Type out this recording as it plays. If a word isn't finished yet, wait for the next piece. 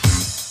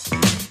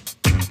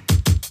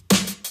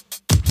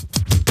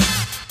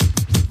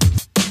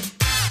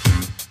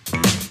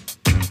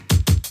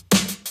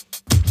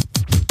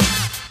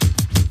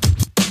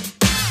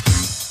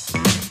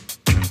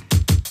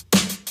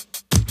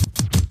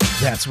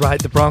That's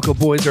right, the Bronco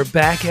boys are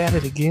back at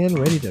it again,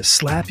 ready to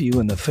slap you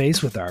in the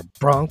face with our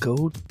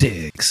Bronco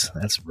dicks.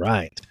 That's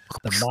right,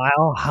 the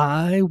Mile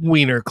High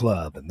Wiener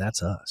Club, and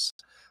that's us.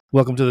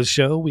 Welcome to the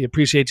show. We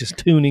appreciate you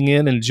tuning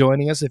in and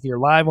joining us. If you're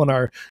live on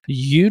our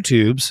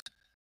YouTubes,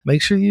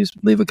 make sure you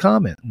leave a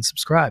comment and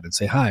subscribe and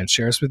say hi and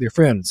share us with your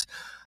friends.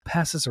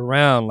 Pass us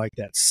around like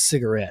that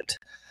cigarette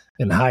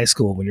in high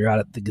school when you're out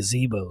at the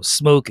gazebo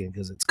smoking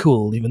because it's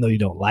cool, even though you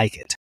don't like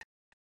it.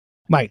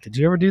 Mike, did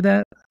you ever do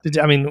that?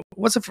 I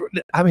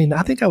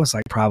think I was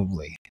like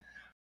probably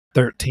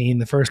 13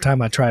 the first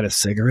time I tried a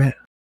cigarette.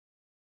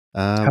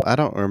 I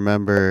don't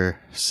remember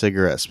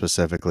cigarette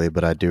specifically,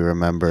 but I do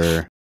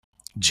remember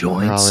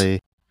joints.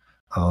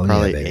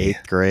 Probably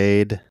 8th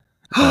grade.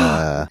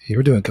 You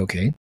were doing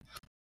cocaine?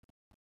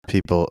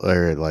 People,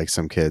 or like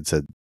some kids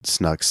had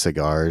snuck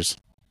cigars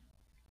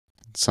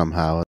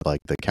somehow at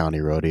like the county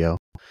rodeo.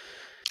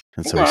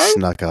 And so we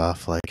snuck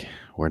off like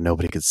where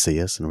nobody could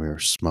see us, and we were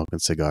smoking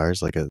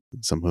cigars like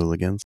some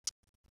hooligans.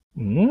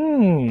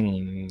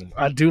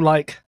 I do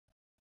like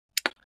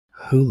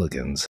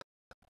hooligans.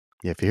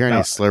 Yeah, if you hear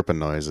any slurping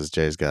noises,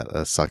 Jay's got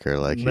a sucker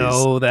like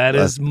that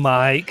is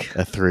Mike.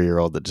 A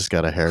 3-year-old that just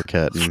got a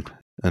haircut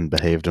and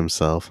behaved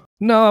himself.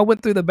 No, I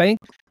went through the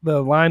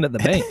line at the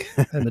bank,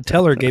 and the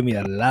teller gave me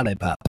a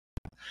lollipop.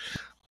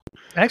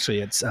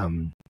 Actually, it's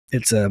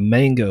a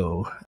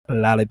mango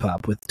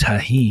lollipop with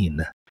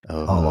tahini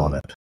all on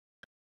it.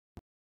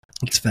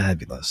 It's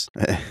fabulous.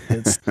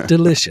 It's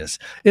delicious.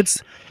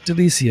 It's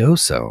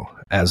delicioso,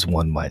 as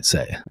one might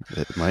say.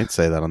 It might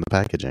say that on the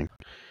packaging.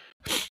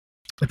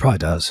 It probably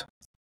does.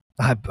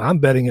 I'm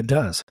betting it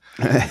does.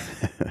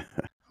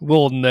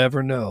 We'll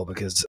never know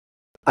because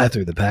I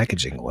threw the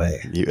packaging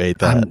away. You ate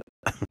that?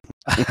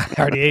 I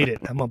already ate it.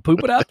 I'm going to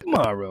poop it out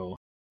tomorrow.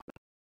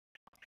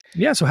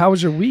 Yeah, so how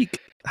was your week?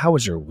 How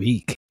was your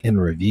week in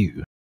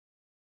review?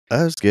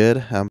 That was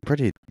good. I'm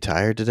pretty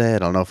tired today. I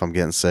don't know if I'm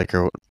getting sick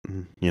or,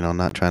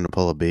 not trying to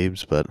pull a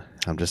Beebs, but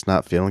I'm just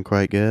not feeling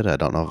quite good. I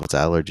don't know if it's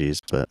allergies,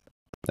 but...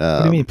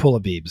 what do you mean pull a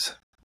Beebs?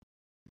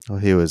 Well,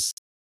 he was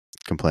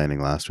complaining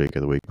last week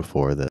or the week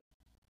before that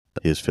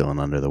he was feeling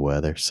under the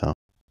weather, so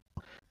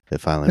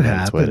it finally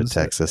made its way to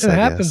Texas, I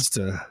guess.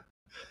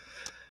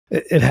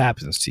 It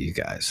happens to you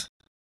guys.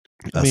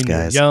 Us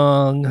guys. You're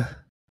young.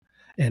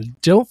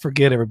 And don't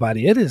forget,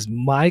 everybody, it is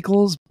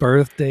Michael's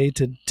birthday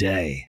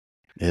today.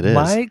 It is.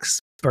 Mike's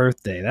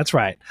birthday. That's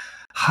right.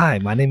 Hi,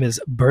 my name is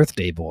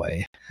Birthday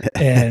Boy.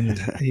 And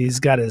he's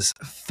got his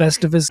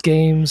Festivus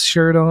Games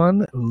shirt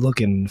on,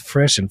 looking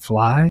fresh and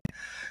fly.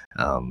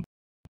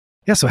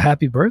 So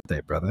happy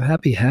birthday, brother.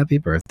 Happy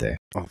birthday.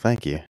 Well,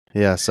 thank you.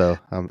 Yeah, so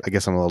I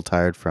guess I'm a little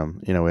tired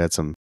from, we had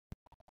some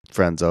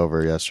friends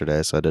over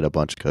yesterday, so I did a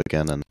bunch of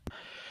cooking and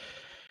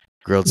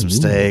grilled some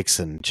steaks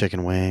and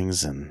chicken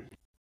wings, and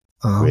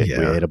we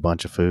ate a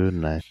bunch of food.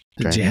 And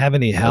did you have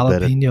any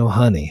jalapeno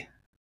honey?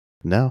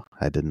 No,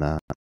 I did not.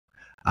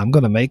 I'm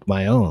going to make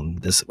my own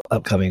this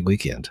upcoming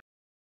weekend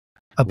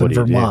up in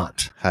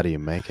Vermont. How do you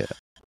make it?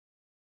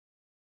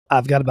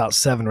 I've got about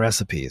 7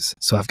 recipes,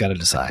 so I've got to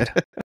decide.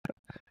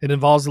 It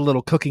involves a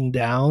little cooking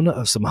down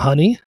of some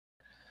honey.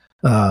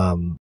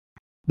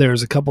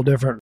 There's a couple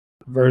different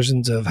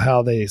versions of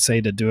how they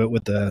say to do it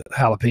with the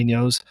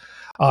jalapenos.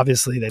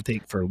 Obviously, they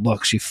think for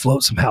looks, you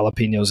float some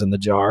jalapenos in the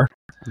jar.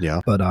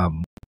 Yeah. But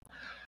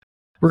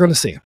we're going to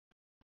see.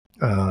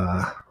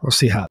 We'll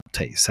see how it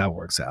tastes, how it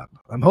works out.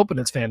 I'm hoping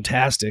it's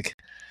fantastic.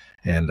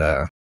 And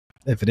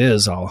if it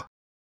is, I'll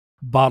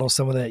bottle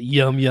some of that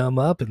yum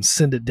up and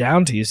send it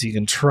down to you so you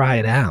can try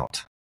it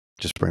out.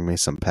 Just bring me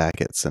some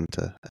packets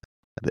into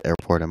the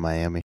airport in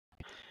Miami.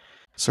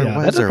 Sir,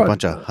 why is there a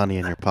bunch of honey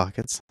in your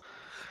pockets?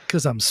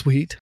 Because I'm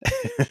sweet.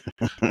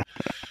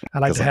 I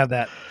like to have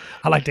that.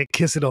 I like to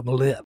kiss it on the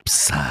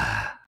lips.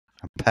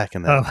 I'm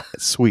packing that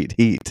sweet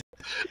heat.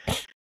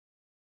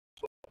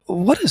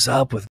 What is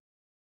up with...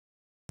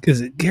 Is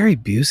it Gary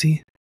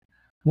Busey?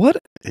 What?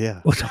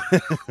 Yeah.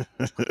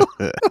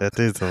 That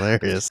dude's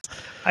hilarious.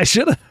 I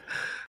should have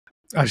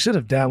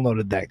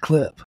downloaded that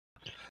clip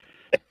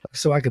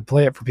so I could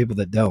play it for people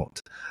that don't.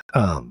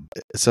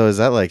 So is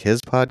that like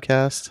his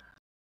podcast?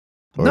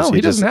 Or no, he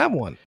doesn't have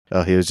one.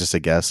 Oh, he was just a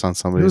guest on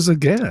somebody. He was a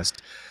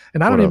guest,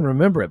 and I don't even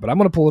remember it. But I'm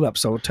going to pull it up.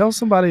 So tell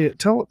somebody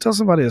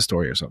a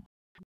story or something.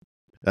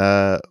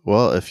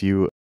 Well, if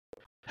you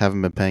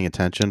haven't been paying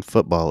attention,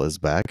 football is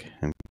back,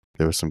 and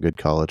there was some good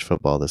college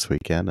football this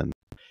weekend, and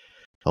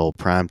old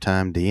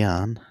primetime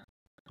Dion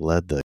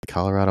led the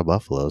Colorado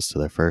Buffaloes to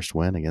their first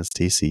win against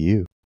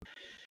TCU,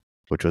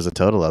 which was a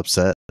total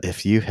upset.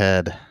 If you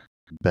had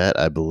bet,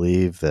 I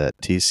believe that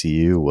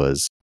TCU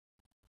was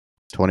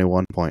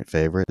 21-point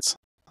favorites,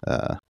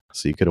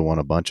 so you could have won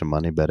a bunch of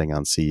money betting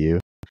on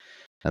CU.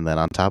 And then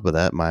on top of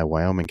that, my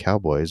Wyoming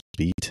Cowboys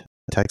beat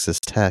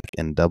Texas Tech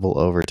in double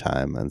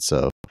overtime, and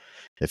so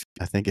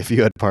I think if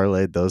you had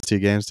parlayed those two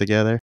games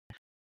together,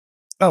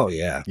 oh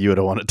yeah, you would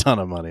have won a ton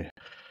of money.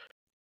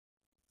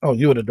 Oh,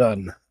 you would have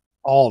done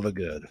all the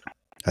good.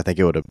 I think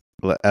it would have.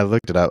 I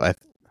looked it up. I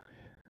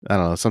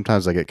don't know.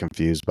 Sometimes I get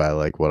confused by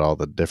like what all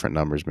the different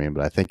numbers mean,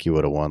 but I think you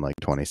would have won like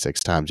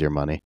 26 times your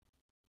money.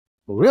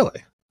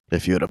 Really?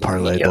 If you would have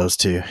parlayed those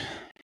two.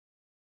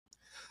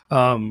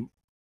 I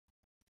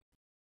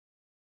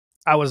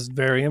was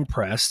very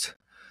impressed.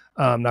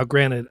 Now,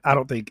 granted, I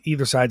don't think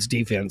either side's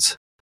defense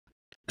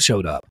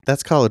showed up.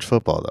 That's college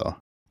football, though.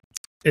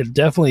 It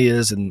definitely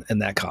is in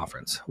that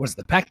conference. What's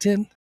the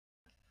Pac-10?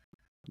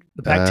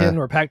 The Pac-10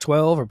 or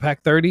Pac-12 or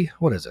Pac-30?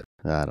 What is it?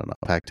 I don't know.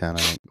 Pac-10.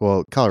 I think.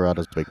 Well,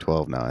 Colorado's Big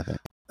 12 now, I think.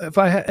 If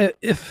I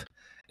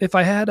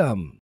had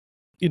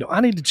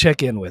I need to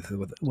check in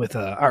with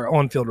our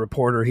on-field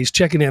reporter. He's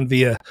checking in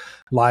via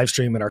live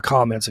stream in our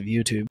comments of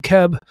YouTube.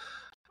 Keb,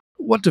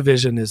 what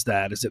division is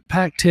that? Is it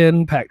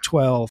Pac-10,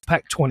 Pac-12,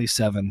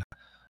 Pac-27?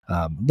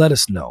 Let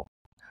us know.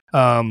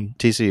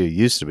 TCU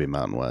used to be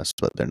Mountain West,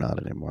 but they're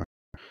not anymore.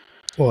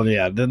 Well,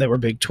 yeah, then they were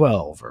Big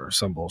 12 or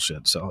some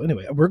bullshit. So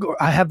anyway,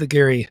 I have the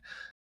Gary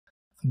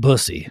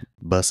Busey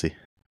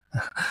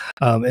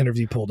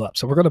interview pulled up.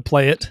 So we're going to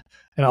play it,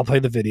 and I'll play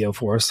the video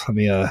for us. Let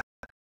me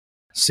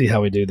see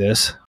how we do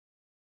this.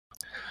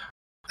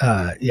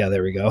 Yeah,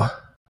 there we go.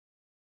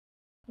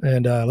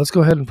 And let's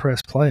go ahead and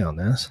press play on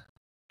this.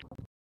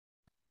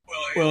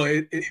 Well,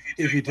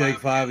 if you take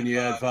 5 and you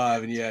add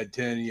 5 and you add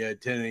 10 and you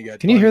add 10 and you got 20,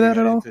 can you hear that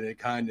at all? Infinite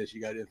kindness,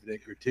 you got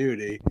infinite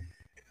gratuity,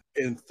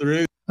 and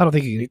through. I don't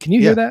think you can.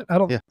 You hear that? I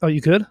don't. Yeah. Oh, you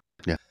could?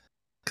 Yeah.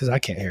 Because I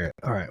can't hear it.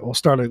 All right, we'll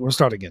start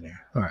again here.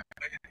 All right.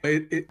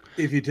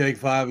 If you take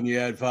 5 and you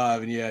add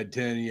 5 and you add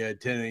 10 and you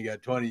add 10 and you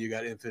got 20, you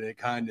got infinite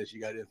kindness,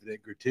 you got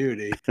infinite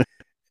gratuity.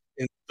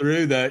 And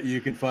through that,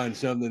 you can find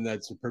something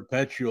that's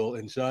perpetual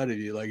inside of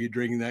you. Like you're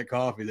drinking that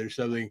coffee. There's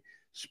something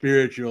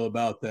spiritual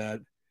about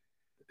that.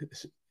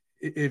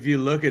 If you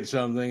look at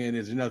something and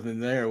there's nothing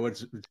there,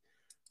 what's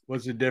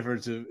the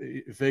difference of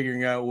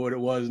figuring out what it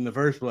was in the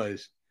first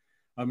place?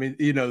 I mean,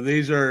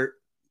 these are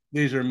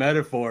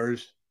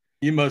metaphors.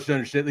 You must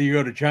understand that you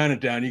go to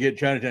Chinatown, you get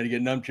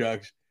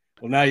nunchucks.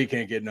 Well, now you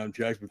can't get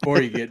nunchucks.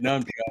 Before you get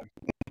nunchucks,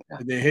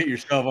 they hit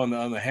yourself on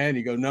the hand.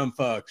 You go numb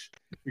fucks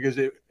because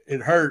it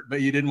hurt,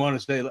 but you didn't want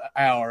to stay an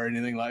hour or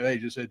anything like that.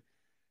 You just said,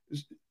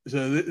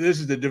 so this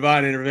is the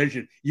divine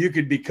intervention. You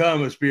could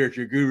become a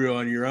spiritual guru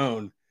on your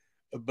own,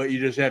 but you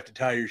just have to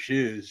tie your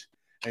shoes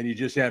and you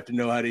just have to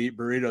know how to eat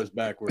burritos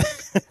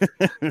backwards.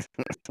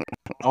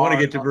 I want to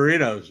get to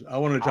burritos. I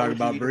want to talk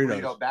about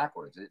burritos. Burrito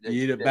backwards. You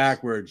eat it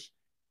backwards.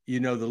 The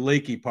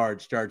leaky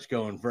part starts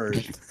going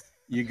first.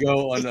 You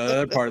go on the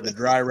other part, the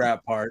dry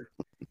wrap part.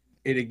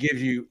 It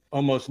gives you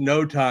almost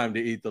no time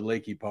to eat the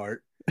leaky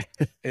part.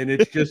 And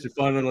it's just a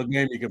fun little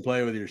game you can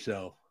play with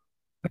yourself.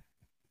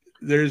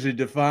 There's a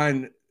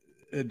defined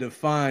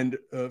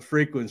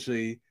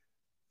frequency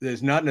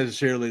that's not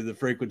necessarily the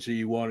frequency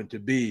you want it to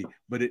be,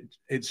 but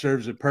it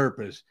serves a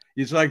purpose.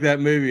 It's like that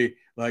movie,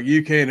 like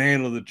You Can't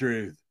Handle the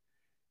Truth.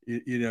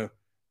 You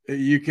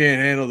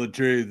can't handle the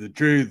truth. The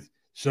truth,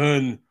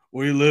 son,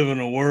 we live in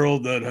a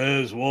world that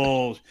has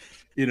walls,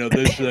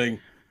 this thing.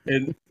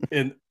 And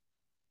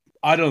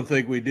I don't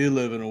think we do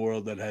live in a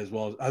world that has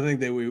walls. I think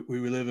that we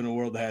live in a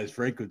world that has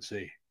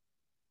frequency.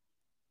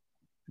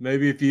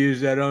 Maybe if you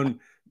use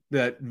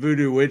that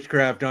voodoo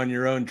witchcraft on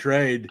your own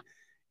trade,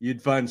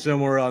 you'd find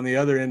somewhere on the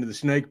other end of the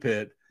snake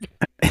pit.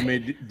 I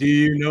mean, do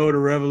you know what a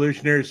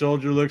revolutionary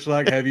soldier looks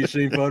like? Have you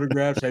seen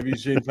photographs? Have you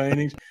seen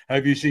paintings?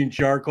 Have you seen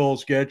charcoal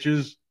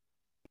sketches?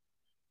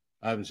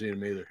 I haven't seen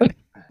them either.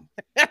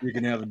 You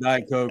can have a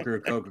Diet Coke or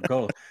a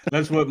Coca-Cola.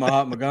 That's what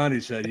Mahatma Gandhi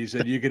said. He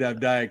said you could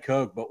have Diet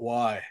Coke, but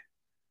why?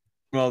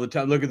 All the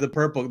time. Look at the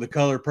purple, the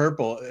color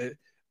purple.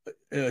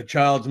 A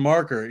child's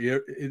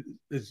marker.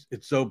 It's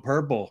so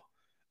purple.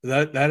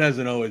 That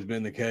hasn't always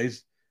been the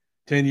case.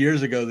 10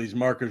 years ago, these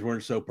markers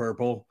weren't so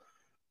purple,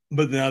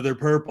 but now they're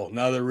purple.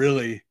 Now they're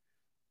really,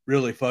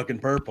 really fucking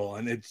purple.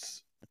 And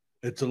it's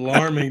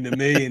alarming to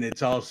me. And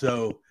it's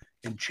also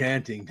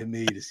enchanting to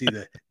me to see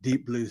the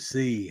deep blue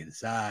sea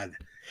inside,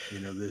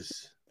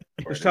 this.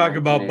 Let's talk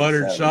about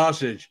buttered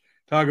sausage.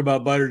 Talk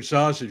about buttered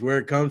sausage, where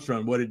it comes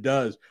from, what it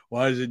does.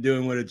 Why is it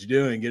doing what it's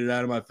doing? Get it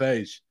out of my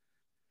face.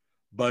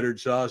 Buttered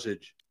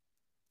sausage.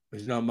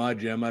 It's not my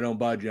jam. I don't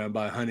buy jam. I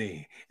buy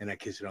honey, and I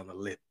kiss it on the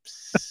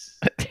lips.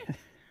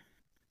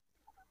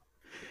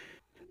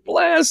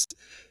 Blast.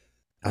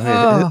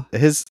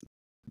 His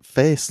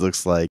face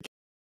looks like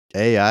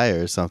AI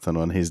or something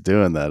when he's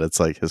doing that. It's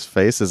like his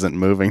face isn't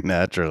moving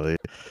naturally.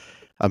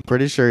 I'm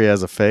pretty sure he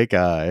has a fake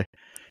eye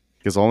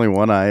because only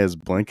one eye is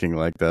blinking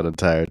like that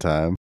entire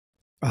time.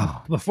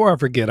 Oh, before I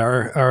forget,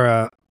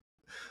 our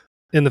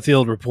in the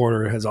field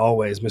reporter, as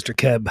always, Mr.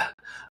 Keb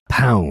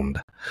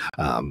Pound,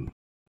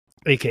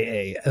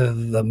 aka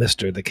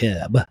the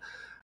Keb.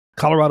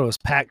 Colorado is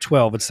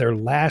Pac-12. It's their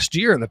last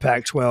year in the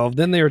Pac-12.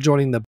 Then they are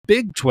joining the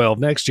Big 12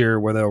 next year,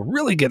 where they'll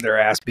really get their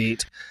ass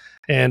beat.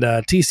 And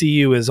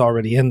TCU is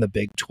already in the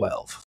Big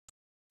 12.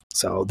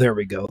 So there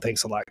we go.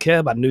 Thanks a lot,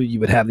 Keb. I knew you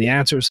would have the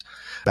answers.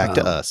 Back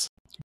to us.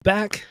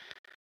 Back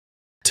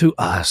to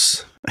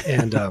us.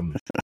 And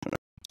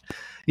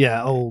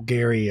yeah, old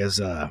Gary is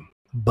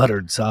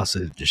buttered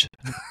sausage.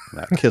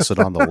 Now kiss it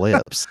on the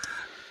lips.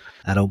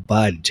 I don't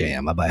buy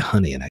jam. I buy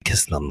honey and I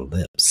kiss it on the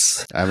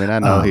lips. I mean, I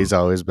know he's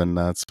always been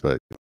nuts, but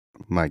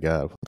my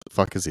God, what the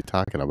fuck is he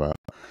talking about?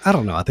 I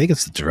don't know. I think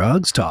it's the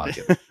drugs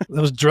talking.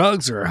 Those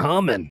drugs are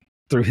humming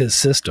through his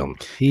system.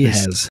 He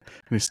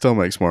still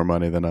makes more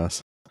money than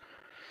us.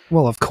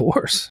 Well, of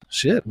course.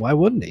 Shit, why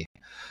wouldn't he?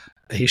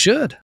 He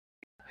should.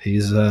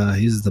 He's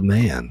the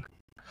man.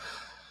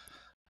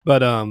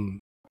 But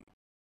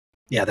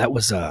yeah, that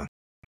was a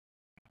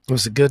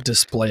good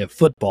display of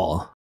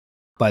football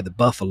by the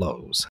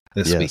Buffaloes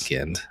this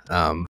weekend.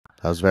 I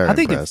was very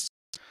impressed.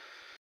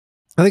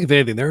 I think if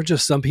anything, there are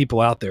just some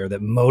people out there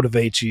that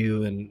motivate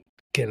you and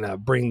can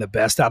bring the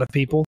best out of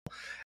people.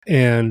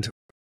 And,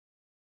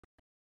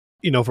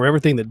 for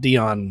everything that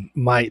Dion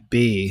might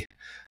be,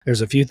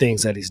 there's a few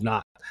things that he's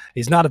not.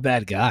 He's not a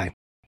bad guy.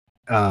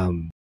 I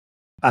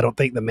don't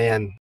think the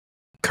man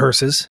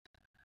curses.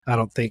 I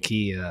don't think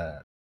he,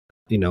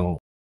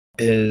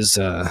 is,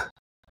 to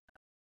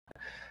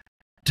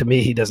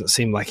me, he doesn't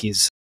seem like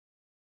he's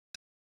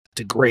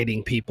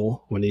degrading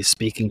people when he's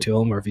speaking to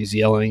them or if he's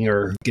yelling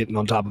or getting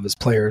on top of his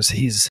players.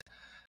 He's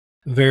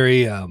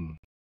very,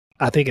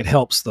 I think it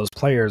helps those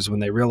players when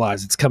they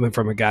realize it's coming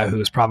from a guy who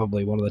is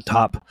probably one of the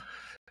top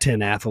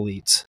 10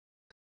 athletes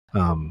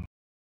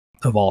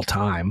of all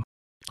time.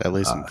 At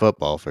least in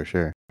football, for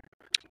sure.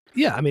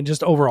 Yeah, I mean,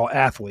 just overall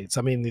athletes.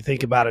 I mean, you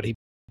think about it, he's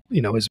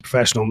a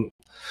professional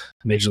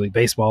Major League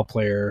Baseball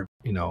player,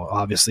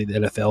 obviously the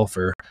NFL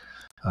for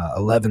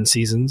 11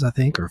 seasons, I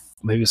think, or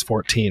maybe it's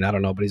 14. I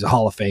don't know, but he's a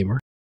Hall of Famer.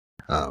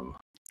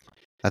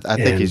 I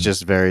think he's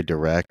just very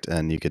direct,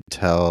 and you could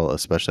tell,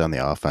 especially on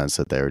the offense,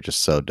 that they were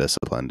just so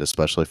disciplined,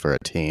 especially for a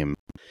team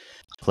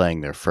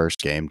playing their first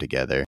game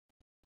together.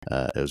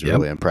 It was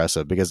really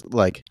impressive because,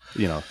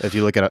 if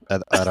you look at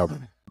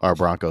our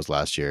Broncos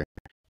last year,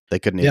 they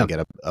couldn't even get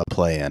a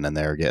play in, and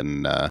they were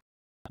getting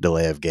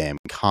delay of game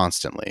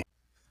constantly,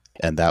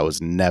 and that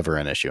was never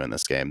an issue in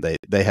this game.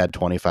 They had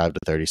 25 to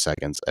 30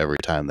 seconds every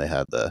time they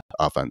had the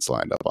offense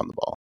lined up on the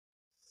ball.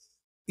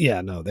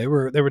 Yeah, no, they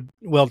were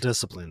well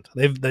disciplined.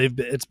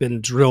 It's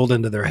been drilled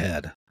into their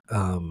head.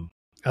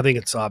 I think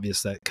it's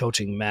obvious that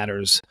coaching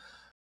matters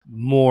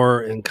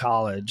more in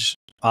college,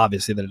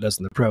 obviously, than it does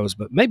in the pros,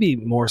 but maybe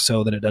more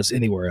so than it does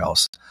anywhere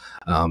else.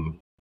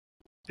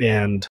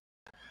 And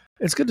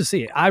it's good to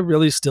see. I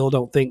really still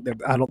don't think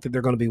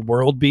they're going to be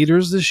world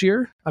beaters this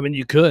year. I mean,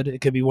 it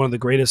could be one of the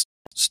greatest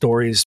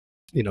stories,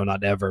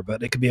 not ever,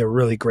 but it could be a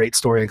really great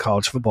story in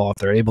college football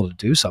if they're able to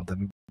do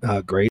something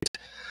great.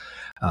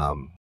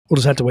 We'll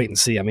just have to wait and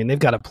see. I mean, they've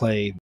got to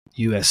play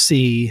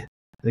USC.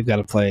 They've got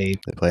to play.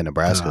 They play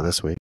Nebraska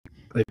this week.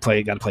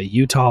 Got to play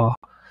Utah.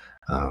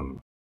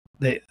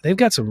 They've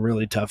got some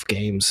really tough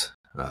games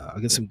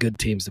against some good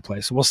teams to play.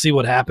 So we'll see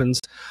what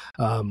happens.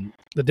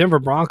 The Denver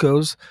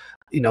Broncos,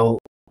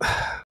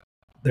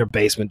 they're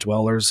basement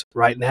dwellers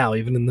right now,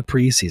 even in the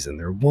preseason.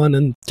 They're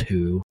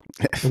 1-2.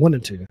 They're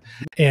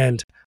 1-2.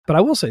 But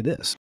I will say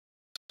this.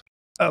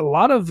 A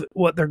lot of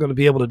what they're going to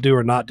be able to do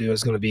or not do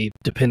is going to be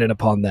dependent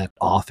upon that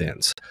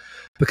offense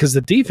because the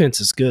defense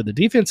is good. The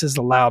defense has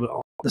allowed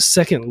the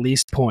second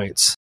least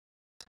points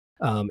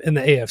in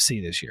the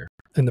AFC this year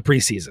in the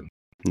preseason.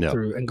 Yep.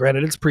 And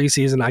granted, it's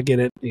preseason. I get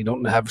it. You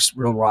don't have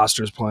real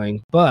rosters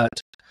playing.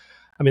 But,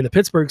 I mean, the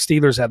Pittsburgh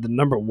Steelers have the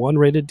number 1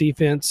 rated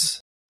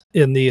defense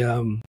in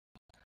the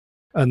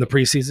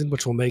preseason,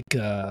 which will make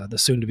the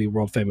soon-to-be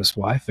world-famous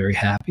wife very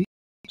happy.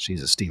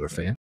 She's a Steeler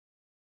fan.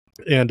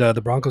 And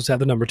the Broncos have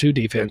the number 2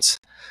 defense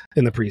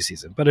in the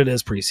preseason. But it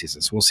is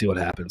preseason, so we'll see what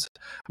happens.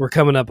 We're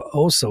coming up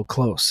ever so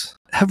close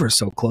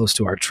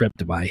to our trip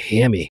to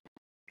Miami.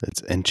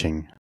 It's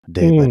inching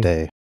day by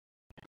day.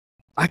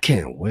 I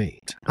can't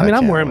wait.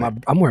 I'm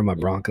wearing my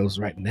Broncos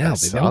right now,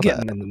 baby. I'm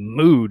getting in the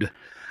mood.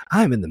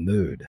 I'm in the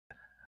mood.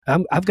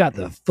 I've got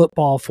the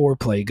football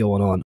foreplay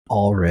going on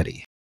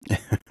already.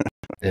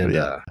 And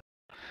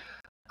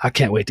I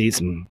can't wait to eat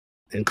some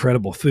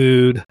incredible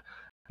food.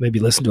 Maybe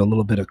listen to a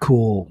little bit of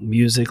cool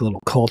music, a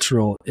little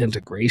cultural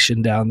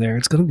integration down there.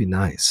 It's going to be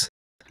nice.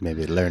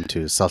 Maybe learn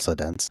to salsa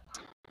dance.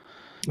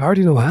 I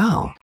already know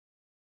how.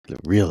 The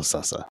real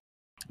salsa.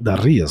 The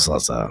real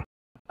salsa.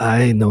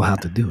 I know how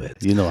to do it.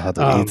 You know how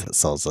to eat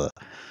salsa.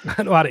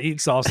 I know how to eat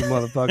salsa,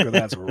 motherfucker.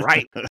 That's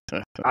right.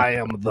 I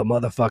am the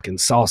motherfucking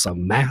salsa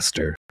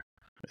master.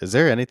 Is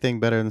there anything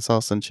better than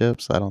salsa and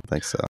chips? I don't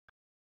think so.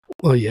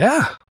 Well,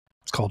 yeah.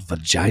 It's called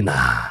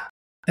vagina.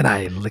 And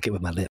I lick it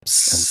with my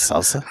lips.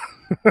 And salsa?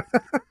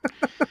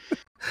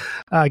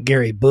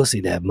 Gary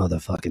Busey, that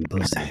motherfucking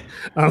Busey.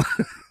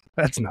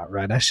 That's not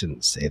right. I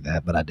shouldn't say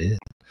that, but I did.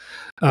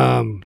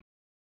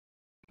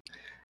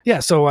 Yeah,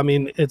 so, I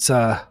mean, it's,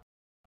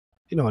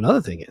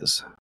 another thing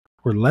is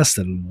we're less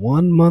than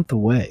 1 month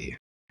away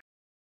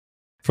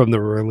from the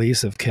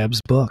release of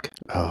Kev's book.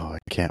 Oh, I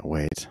can't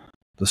wait.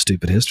 The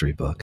Stupid History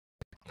book.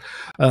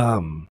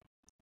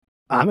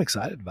 I'm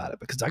excited about it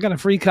because I got a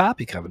free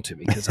copy coming to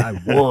me because I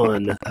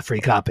won a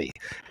free copy,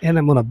 and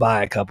I'm going to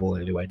buy a couple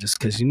anyway, just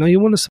because you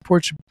want to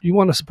support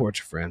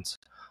your friends.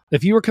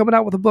 If you were coming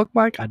out with a book,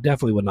 Mike, I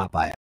definitely would not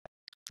buy it.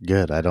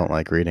 Good. I don't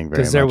like reading very much.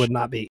 Because there would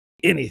not be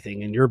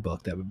anything in your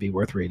book that would be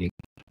worth reading.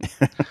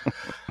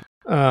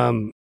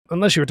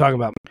 Unless you were talking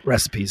about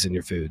recipes in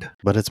your food.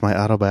 But it's my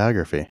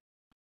autobiography.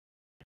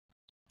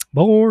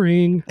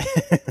 Boring.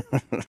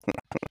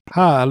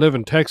 Hi, I live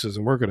in Texas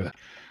and work at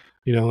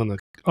in the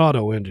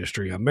auto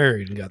industry. I'm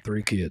married and got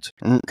 3 kids.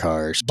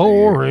 Cars.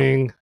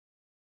 Boring.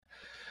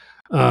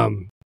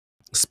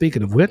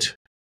 Speaking of which,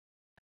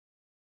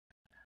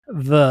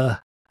 the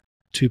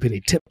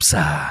 2-penny tips.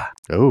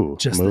 Oh,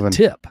 Just the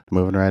tip.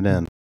 Moving right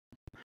in.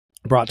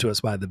 Brought to us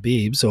by the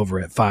Beebs over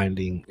at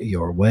Finding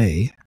Your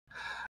Way.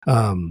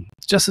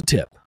 Just a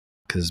tip,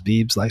 because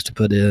Beebs likes to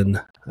put in.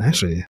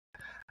 Actually,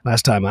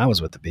 last time I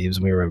was with the Beebs,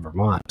 we were in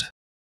Vermont.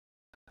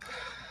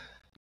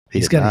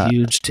 He's got a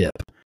huge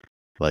tip.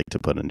 Like to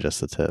put in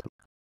just a tip.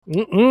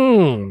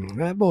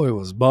 That boy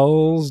was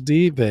balls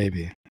deep,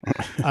 baby.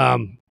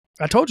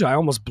 I told you I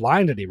almost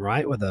blinded him,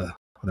 right, with a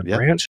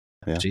branch.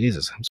 Yeah.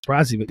 Jesus, I'm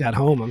surprised he got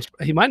home.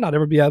 He might not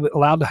ever be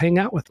allowed to hang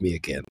out with me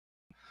again.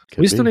 Could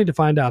we be. Still need to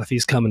find out if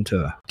he's coming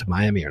to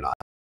Miami or not.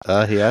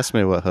 He asked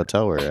me what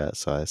hotel we're at,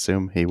 so I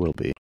assume he will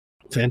be.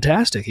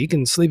 Fantastic. He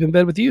can sleep in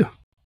bed with you.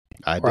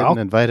 I didn't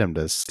invite him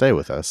to stay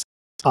with us.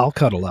 I'll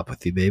cuddle up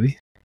with you, baby.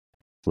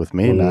 With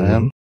me, not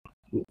him?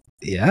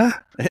 Yeah.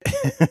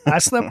 I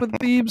slept with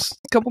Beebs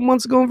a couple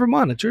months ago in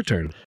Vermont. It's your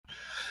turn.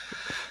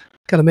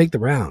 Got to make the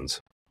rounds.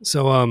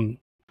 So,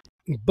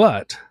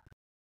 but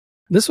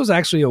this was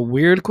actually a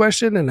weird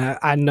question, and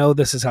I know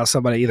this is how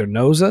somebody either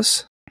knows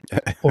us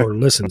or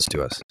listens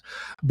to us.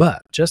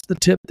 But just the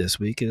tip this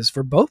week is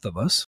for both of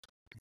us.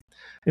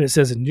 And it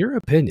says, in your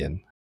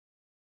opinion,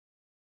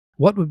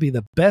 what would be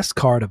the best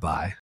car to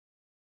buy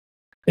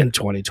in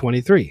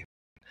 2023?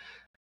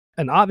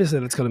 And obviously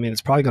that's going to mean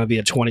it's probably going to be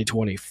a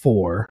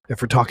 2024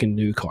 if we're talking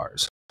new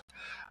cars.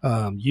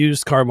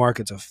 Used car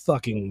market's a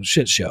fucking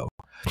shit show.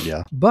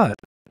 Yeah. But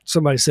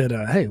somebody said,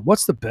 hey,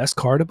 what's the best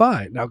car to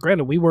buy? Now,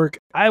 granted,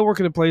 I work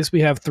in a place,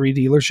 we have 3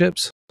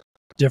 dealerships,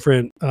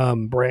 different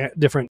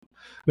different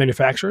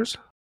manufacturers.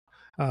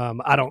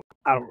 I don't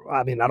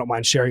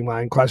mind sharing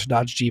mine. Chrysler,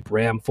 Dodge, Jeep,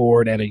 Ram,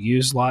 Ford, and a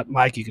used lot.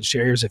 Mike, you can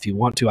share yours if you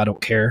want to. I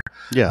don't care.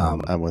 Yeah,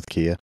 I'm with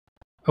Kia.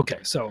 Okay,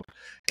 so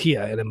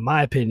Kia, and in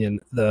my opinion,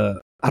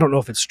 I don't know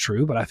if it's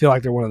true, but I feel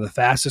like they're one of the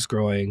fastest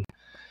growing,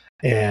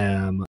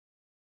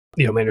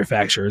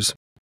 manufacturers,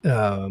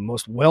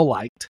 most well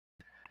liked,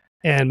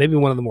 and maybe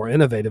one of the more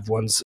innovative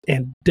ones,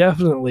 and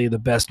definitely the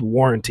best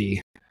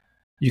warranty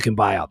you can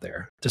buy out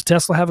there. Does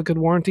Tesla have a good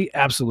warranty?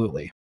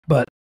 Absolutely,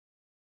 but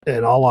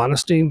in all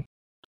honesty,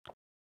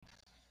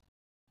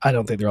 I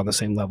don't think they're on the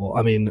same level.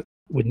 I mean,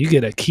 when you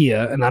get a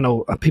Kia, and I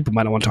know people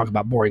might not want to talk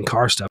about boring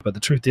car stuff, but the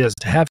truth is,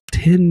 to have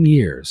 10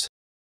 years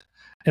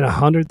and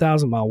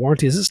 100,000-mile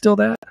warranty, is it still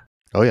that?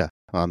 Oh, yeah,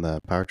 on the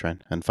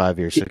powertrain, and 5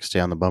 years, 60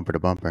 on the bumper to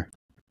bumper.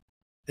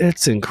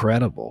 It's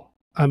incredible.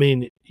 I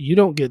mean, you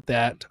don't get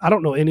that. I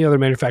don't know any other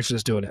manufacturer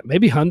that's doing it.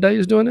 Maybe Hyundai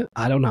is doing it.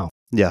 I don't know.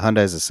 Yeah,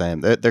 Hyundai's the same.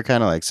 They're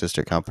kind of like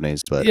sister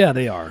companies, but yeah,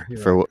 they are.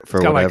 For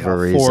whatever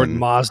reason, Ford and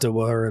Mazda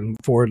were, and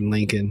Ford and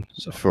Lincoln.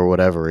 So. For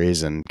whatever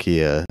reason,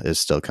 Kia is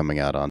still coming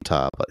out on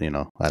top. But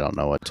I don't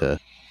know what to.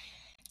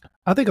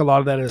 I think a lot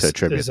of that is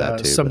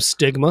some but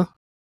stigma.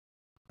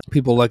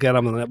 People look at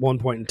them, and at one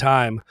point in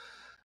time,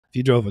 if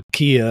you drove a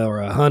Kia or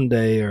a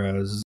Hyundai or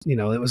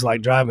it was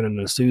like driving in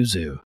a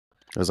Isuzu.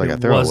 It was like a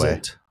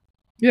throwaway.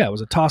 Yeah, it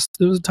was a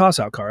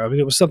toss-out car. I mean,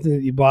 it was something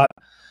that you bought.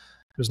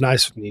 It was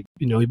nice when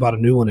you bought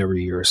a new one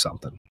every year or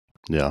something.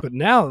 Yeah. But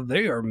now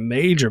they are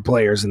major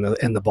players in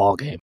the ball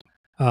game.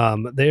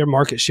 Their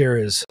market share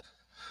is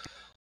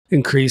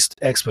increased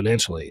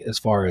exponentially as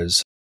far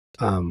as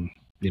in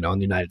the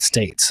United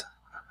States.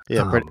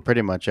 Yeah,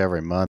 pretty much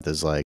every month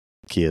is like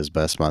Kia's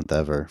best month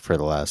ever for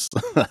the last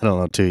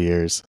 2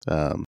 years.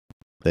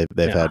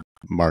 They've had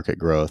market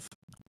growth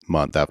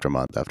month after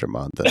month after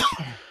month.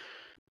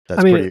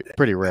 That's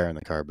pretty rare in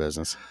the car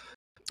business.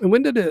 And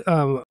when did it?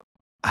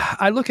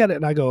 I look at it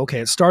and I go, okay,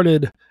 it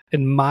started,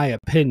 in my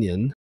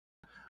opinion,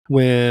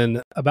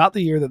 when about the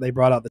year that they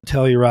brought out the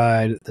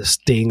Telluride, the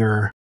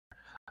Stinger,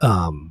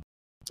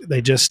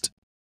 they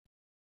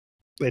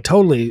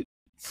totally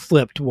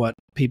flipped what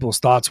people's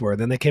thoughts were.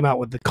 Then they came out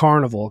with the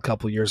Carnival a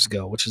couple years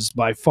ago, which is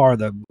by far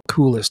the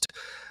coolest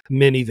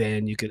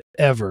minivan you could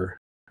ever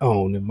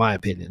own, in my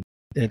opinion.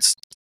 It's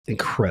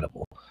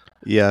incredible.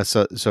 Yeah,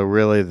 so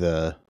really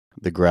the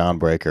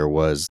groundbreaker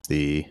was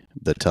the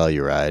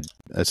Telluride.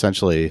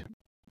 Essentially,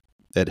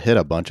 it hit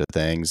a bunch of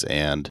things,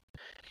 and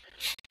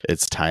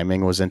its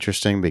timing was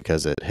interesting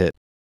because it hit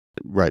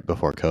right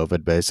before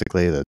COVID,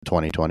 basically. The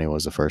 2020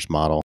 was the first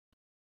model.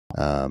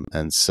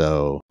 And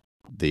so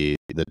the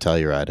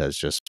Telluride has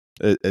just,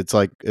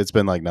 it's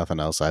been like nothing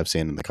else I've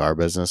seen in the car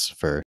business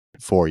for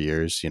 4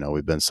 years.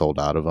 We've been sold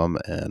out of them,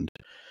 and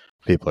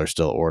people are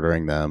still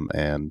ordering them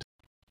and,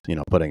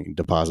 putting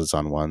deposits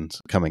on ones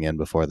coming in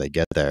before they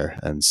get there.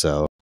 And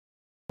so,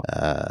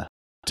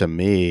 to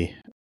me,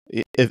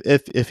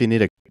 if you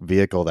need a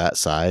vehicle that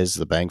size,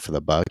 the bang for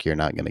the buck, you're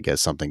not going to get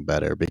something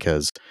better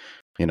because,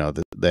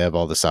 they have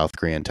all the South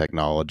Korean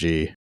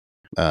technology,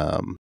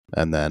 and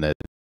then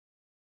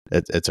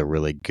it's a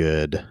really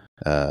good,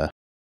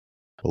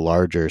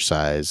 larger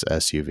size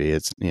SUV.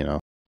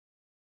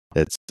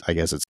 It's I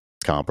guess it's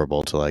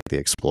comparable to like the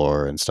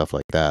Explorer and stuff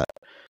like that.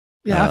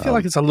 Yeah, I feel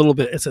like it's a little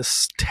bit. It's a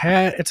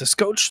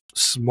scotch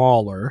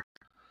smaller,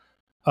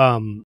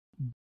 and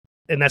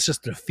that's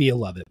just the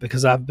feel of it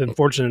because I've been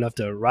fortunate enough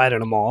to ride in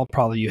them all.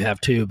 Probably you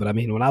have too, but I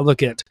mean, when I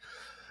look at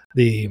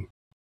the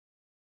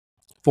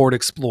Ford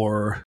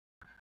Explorer,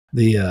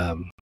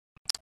 the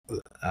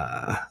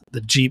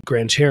Jeep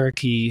Grand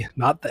Cherokee,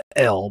 not the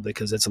L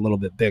because it's a little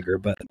bit bigger,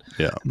 but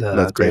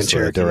that's Grand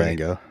Cherokee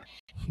Durango.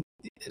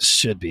 It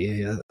should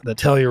be the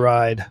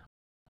Telluride.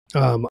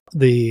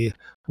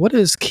 What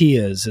is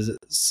Kia's?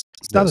 It's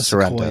not a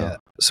Sequoia.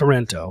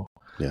 Sorrento.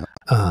 Yeah.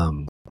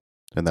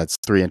 And that's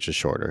 3 inches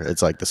shorter.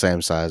 It's like the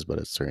same size, but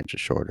it's 3 inches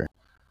shorter.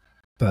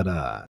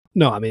 But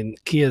no, I mean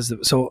Kia's.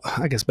 So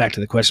I guess back to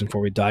the question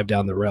before we dive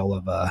down the rail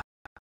of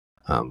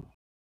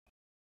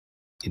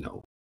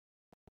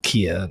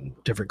Kia and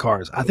different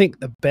cars. I think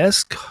the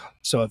best.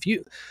 So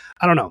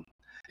I don't know,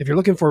 if you're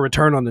looking for a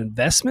return on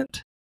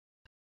investment,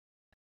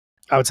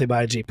 I would say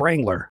buy a Jeep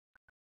Wrangler.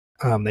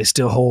 They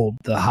still hold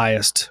the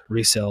highest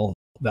resale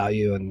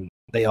value, and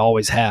they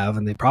always have,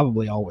 and they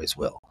probably always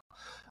will.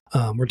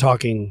 We're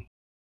talking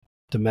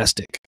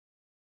domestic,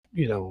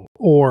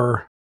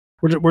 or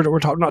we're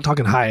not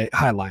talking high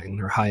line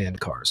or high end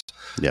cars.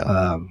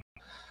 Yeah.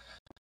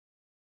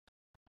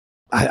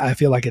 I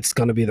feel like it's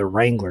going to be the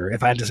Wrangler.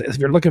 If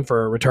you're looking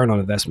for a return on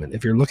investment,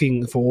 if you're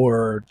looking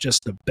for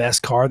just the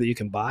best car that you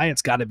can buy,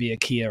 it's got to be a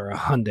Kia or a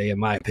Hyundai, in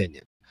my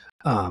opinion,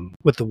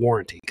 with the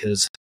warranty.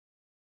 Because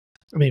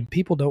I mean,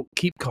 people don't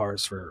keep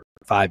cars for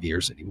 5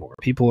 years anymore.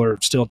 People are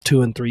still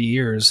 2 and 3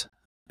 years,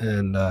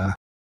 and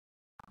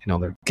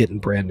they're getting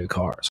brand new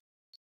cars.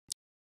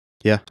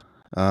 Yeah.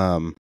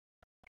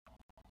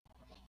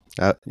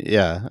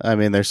 Yeah. I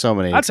mean, there's so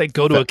many. I'd say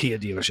go to a Kia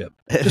dealership.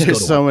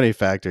 There's so many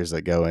factors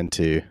that go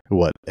into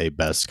what a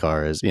best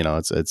car is.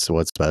 It's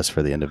what's best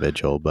for the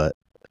individual. But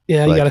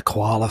yeah, you got to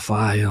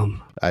qualify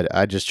them.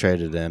 I just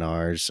traded in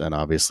ours, and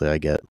obviously I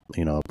get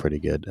a pretty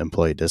good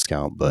employee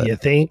discount. But you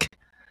think?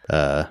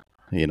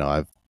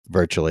 I've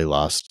virtually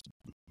lost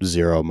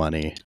zero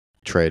money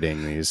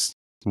trading these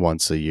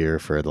once a year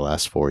for the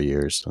last 4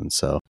 years, and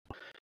so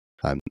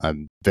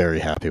I'm very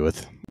happy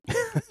with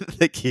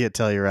the Kia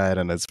Telluride,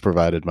 and it's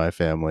provided my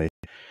family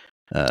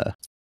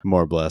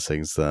more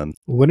blessings than.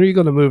 When are you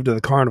going to move to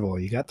the Carnival?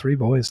 You got 3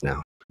 boys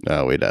now.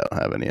 No, we don't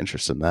have any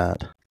interest in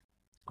that.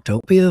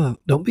 Don't be a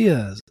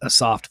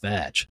soft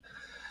vag.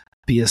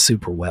 Be a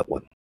super wet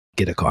one.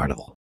 Get a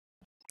Carnival.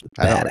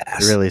 Badass. I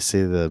don't really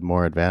see the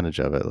more advantage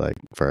of it, like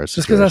for us.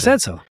 Just because I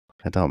said so.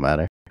 It don't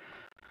matter.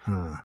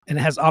 And it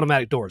has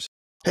automatic doors.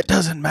 It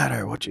doesn't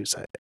matter what you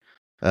say.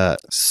 Yeah,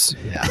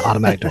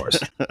 automatic doors.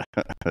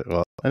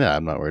 Well,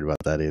 I'm not worried about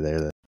that either.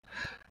 The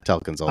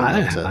Telkin's all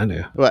I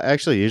knew. Well,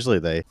 actually, usually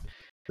they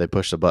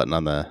push the button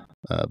on the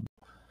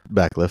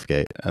back lift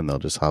gate, and they'll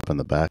just hop in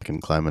the back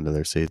and climb into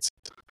their seats.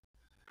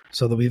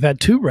 So that we've had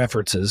 2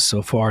 references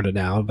so far to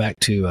now, back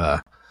to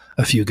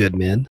A Few Good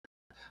Men.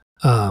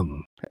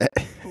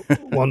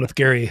 One with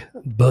Gary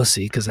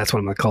Busey, because that's what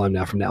I'm going to call him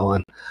now from now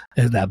on,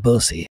 is that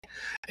Busey.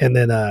 And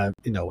then,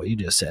 what you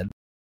just said.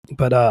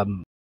 But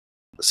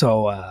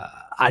so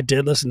I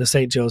did listen to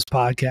St. Joe's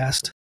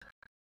podcast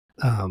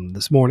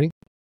this morning.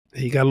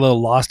 He got a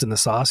little lost in the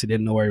sauce. He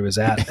didn't know where he was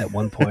at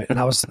one point. And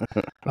I was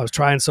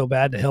trying so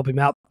bad to help him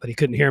out, but he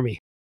couldn't hear me.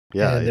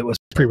 Yeah. And it was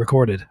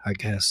pre-recorded, I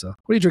guess. So,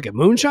 what are you drinking?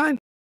 Moonshine?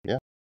 Yeah.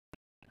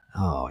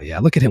 Oh, yeah.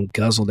 Look at him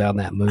guzzle down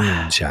that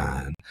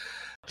moonshine.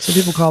 Some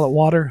people call it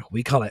water.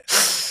 We call it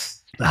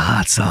the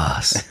hot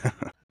sauce.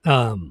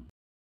 But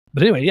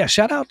anyway, yeah,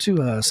 shout out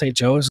to St.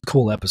 Joe. It was a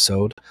cool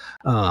episode.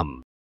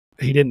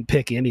 He didn't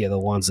pick any of the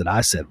ones that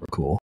I said were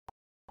cool,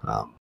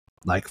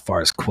 like as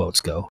far as quotes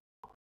go.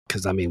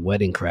 Because, I mean,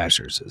 Wedding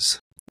Crashers is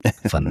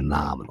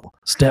phenomenal.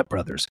 Step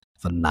Brothers,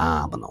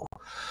 phenomenal.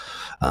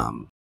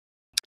 I'm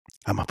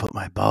going to put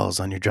my balls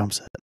on your drum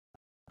set.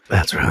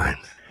 That's right.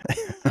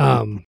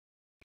 Are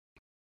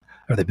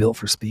they built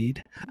for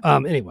speed?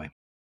 Anyway.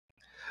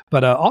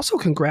 But also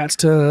congrats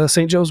to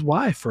St. Joe's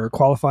wife for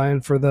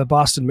qualifying for the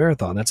Boston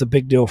Marathon. That's a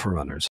big deal for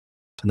runners.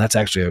 And that's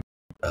actually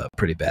a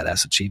pretty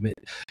badass achievement.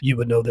 You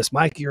would know this,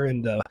 Mike. You're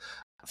into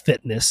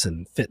fitness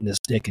and fitness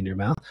dick in your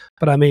mouth.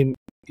 But I mean,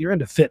 you're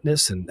into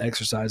fitness and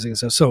exercising and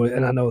stuff. So,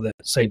 and I know that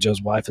St.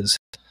 Joe's wife is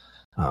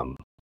going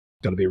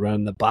to be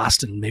running the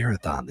Boston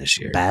Marathon this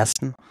year.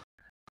 Boston?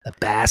 The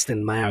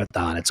Boston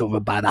Marathon. It's over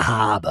by the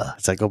harbor.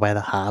 Does that go by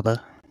the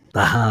harbor?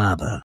 The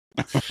harbor.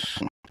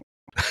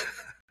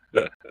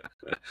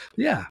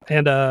 Yeah,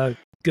 and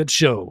good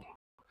show,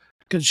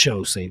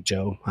 St.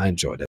 Joe. I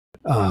enjoyed it.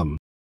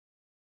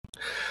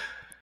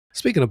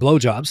 Speaking of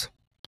blowjobs,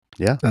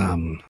 yeah.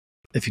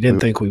 If you didn't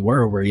think we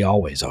were, we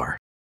always are.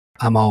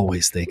 I'm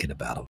always thinking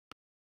about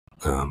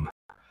them.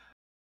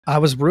 I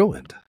was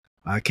ruined.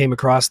 I came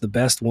across the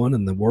best one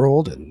in the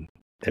world, and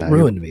it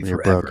ruined me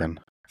forever. Broken.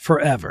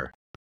 Forever.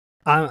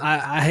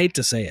 I hate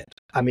to say it.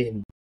 I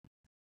mean,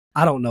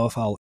 I don't know if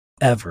I'll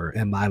ever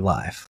in my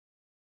life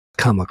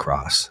come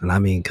across, and I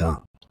mean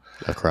come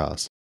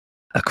across,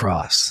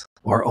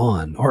 or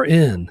on, or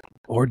in,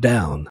 or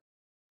down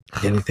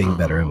anything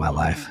better in my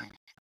life.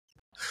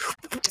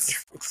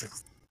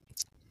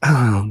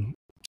 That's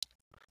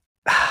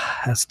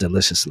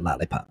delicious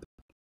lollipop.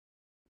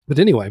 But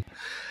anyway,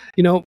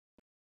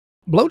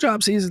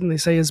 blowjob season, they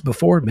say, is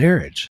before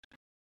marriage.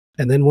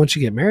 And then once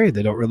you get married,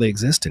 they don't really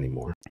exist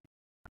anymore.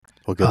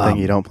 Well, good thing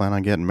you don't plan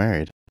on getting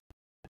married.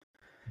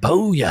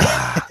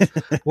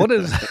 Booyah. What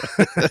is...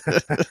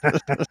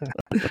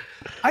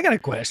 I got a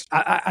question.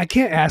 I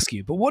can't ask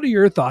you, but what are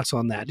your thoughts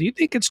on that? Do you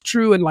think it's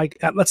true? And like,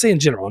 let's say in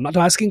general, I'm not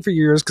asking for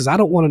yours because I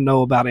don't want to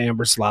know about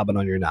Amber slobbing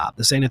on your knob.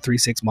 This ain't a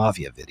 3-6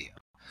 Mafia video.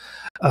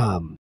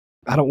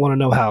 I don't want to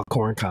know how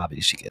corn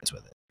cobby she gets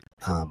with it.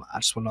 I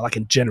just want to know, like,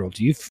 in general,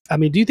 do you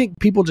think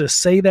people just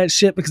say that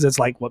shit because it's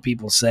like what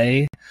people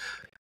say?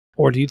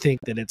 Or do you think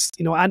that it's,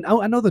 I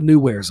know the new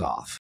wears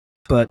off,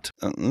 but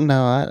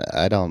no,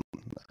 I don't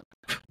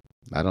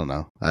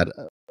know.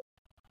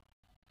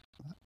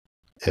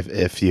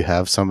 If you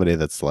have somebody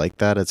that's like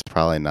that, it's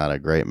probably not a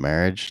great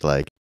marriage.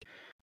 Like,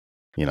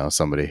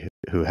 somebody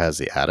who has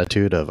the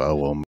attitude of, oh,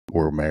 well,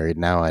 we're married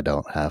now. I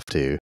don't have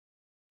to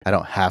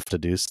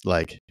do,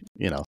 like,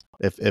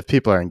 if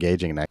people are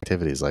engaging in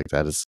activities like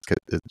that, it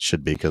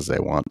should be because they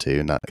want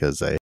to, not because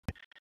they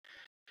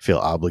feel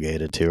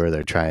obligated to, or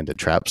they're trying to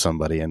trap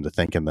somebody into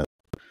thinking that,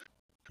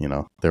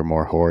 they're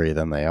more hoary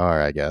than they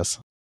are, I guess.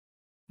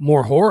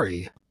 More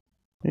hoary?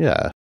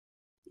 Yeah.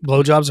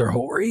 Blowjobs are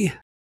hoary?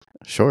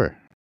 Sure.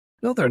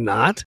 No, they're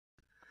not.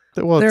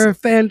 Well, they're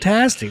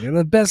fantastic. They're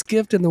the best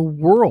gift in the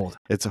world.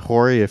 It's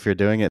hoary if you're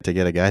doing it to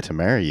get a guy to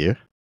marry you.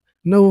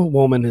 No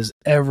woman has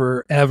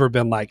ever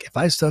been like, if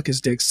I suck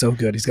his dick so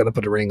good, he's going to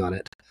put a ring on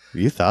it.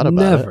 You thought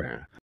about Never. it.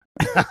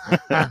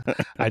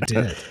 I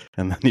did.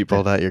 And then you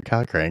pulled out your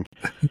cock ring.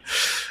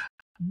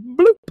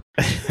 Bloop.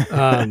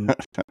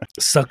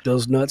 Suck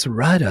those nuts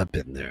right up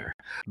in there.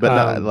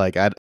 But no, like,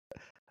 I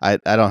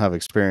don't have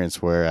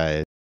experience where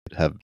I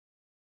have,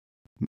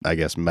 I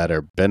guess, met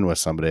or been with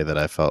somebody that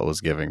I felt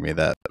was giving me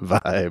that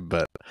vibe.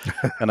 But,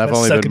 and I've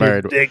only been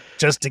married dick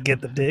just to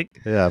get the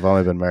dick. Yeah, I've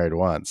only been married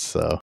once,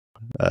 so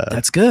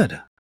that's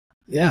good.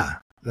 Yeah,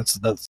 that's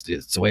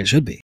it's the way it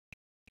should be.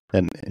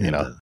 And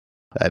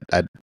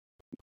I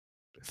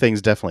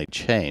things definitely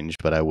change,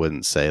 but I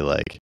wouldn't say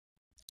like,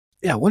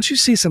 yeah, once you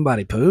see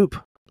somebody poop,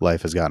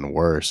 life has gotten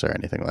worse or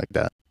anything like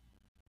that.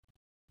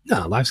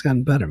 No, life's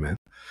gotten better, man.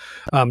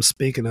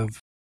 Speaking of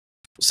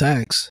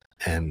sex,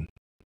 and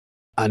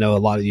I know a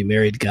lot of you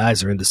married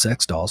guys are into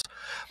sex dolls.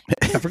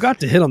 I forgot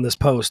to hit on this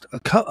post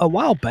a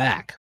while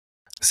back.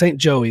 St.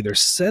 Joe either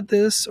said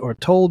this or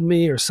told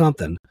me or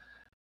something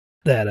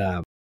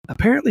that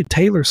apparently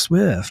Taylor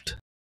Swift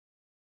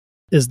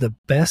is the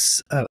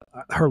best,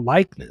 her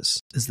likeness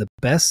is the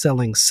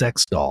best-selling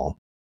sex doll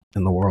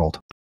in the world.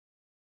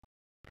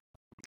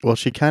 Well,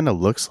 she kind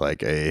of looks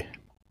like a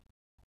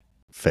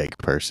fake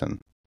person.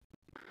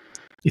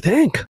 You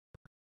think?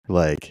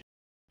 Like,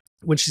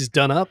 when she's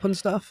done up and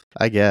stuff?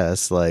 I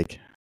guess, like,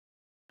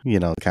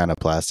 kind of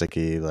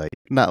plasticky, like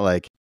not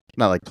like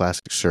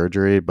plastic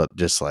surgery, but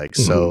just like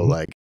so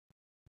like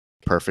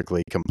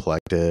perfectly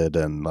complected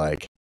and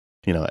like,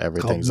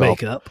 everything's all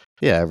makeup.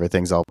 Yeah,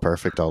 everything's all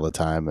perfect all the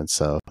time, and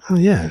so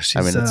yeah,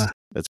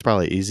 it's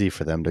probably easy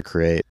for them to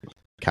create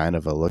kind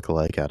of a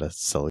lookalike out of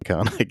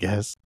silicone, I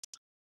guess.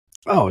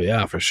 Oh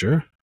yeah, for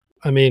sure.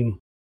 I mean,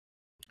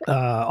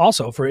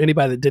 also for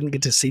anybody that didn't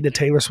get to see the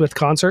Taylor Swift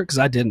concert, because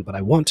I didn't, but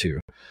I want to.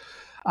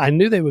 I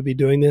knew they would be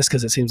doing this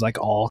because it seems like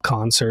all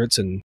concerts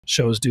and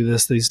shows do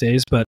this these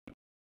days, but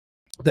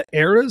the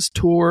Eras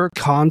Tour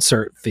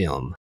concert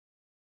film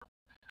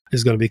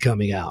is going to be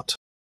coming out.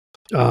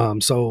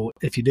 So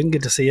if you didn't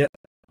get to see it,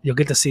 you'll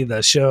get to see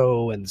the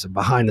show and some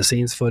behind the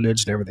scenes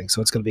footage and everything.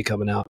 So it's going to be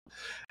coming out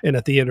in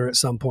a theater at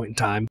some point in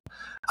time.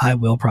 I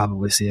will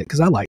probably see it because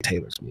I like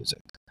Taylor's music.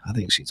 I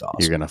think she's awesome.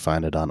 You're going to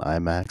find it on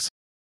IMAX?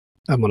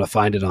 I'm going to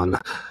find it on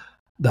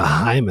the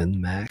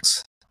Hyman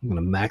Max. I'm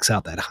going to max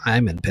out that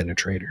Hyman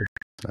penetrator.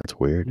 That's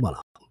weird. I'm going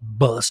to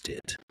bust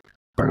it.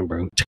 Boom,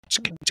 boom.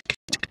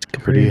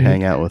 Who do you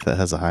hang out with that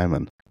has a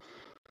Hyman?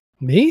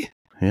 Me?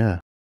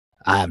 Yeah.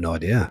 I have no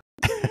idea.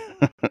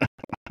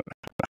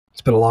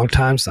 It's been a long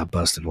time since I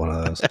busted one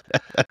of those.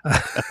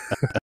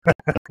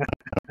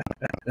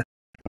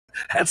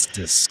 That's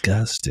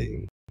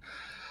disgusting.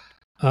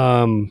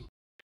 I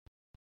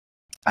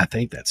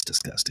think that's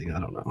disgusting. I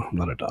don't know. I'm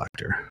not a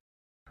doctor.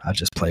 I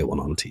just play one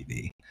on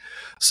TV.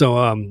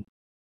 So,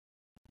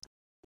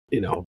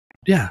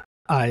 yeah.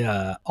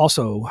 I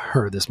also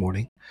heard this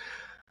morning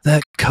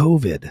that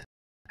COVID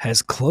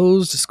has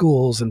closed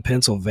schools in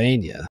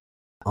Pennsylvania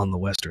on the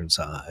western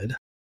side.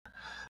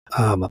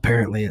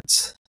 Apparently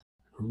it's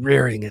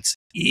rearing its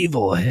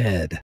evil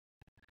head,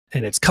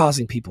 and it's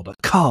causing people to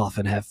cough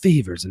and have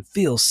fevers and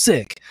feel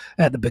sick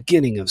at the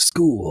beginning of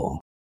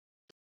school.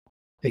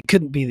 It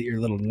couldn't be that your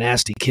little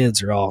nasty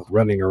kids are all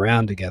running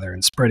around together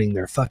and spreading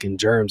their fucking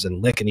germs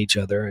and licking each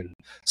other and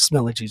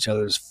smelling each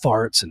other's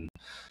farts and,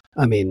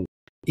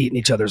 eating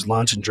each other's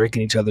lunch and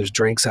drinking each other's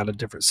drinks out of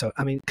different... So,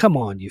 come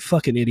on, you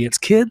fucking idiots.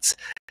 Kids,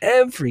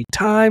 every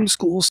time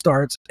school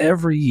starts,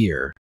 every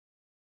year,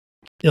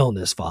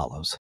 illness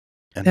follows.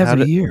 And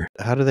every year.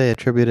 How do they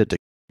attribute it to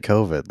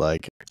COVID?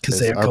 Like, Because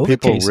they have are COVID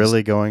people cases.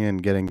 really going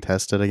and getting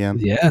tested again?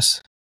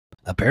 Yes,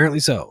 apparently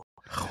so.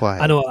 Why?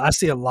 I know. I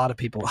see a lot of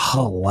people.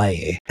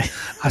 Hawaii.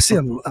 I see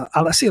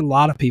a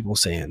lot of people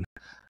saying,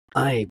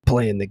 "I ain't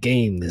playing the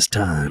game this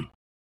time."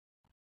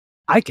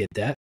 I get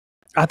that.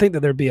 I think that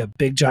there'd be a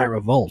big giant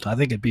revolt. I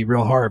think it'd be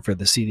real hard for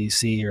the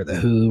CDC or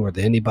the WHO or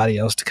anybody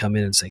else to come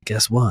in and say,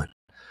 "Guess what?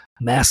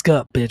 Mask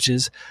up,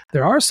 bitches."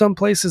 There are some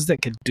places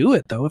that could do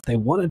it though if they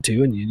wanted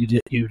to, and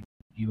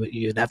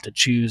you'd have to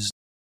choose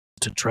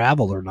to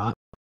travel or not.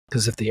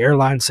 Because if the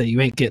airlines say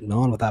you ain't getting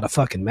on without a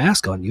fucking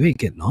mask on, you ain't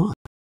getting on.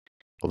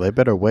 Well, they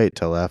better wait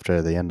till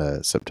after the end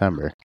of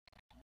September.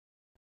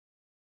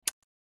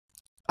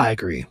 I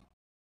agree.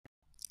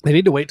 They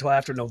need to wait till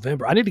after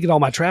November. I need to get all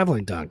my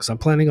traveling done because I'm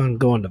planning on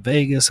going to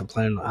Vegas.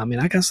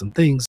 I got some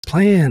things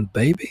planned,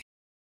 baby.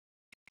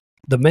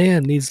 The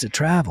man needs to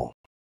travel,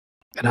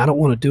 and I don't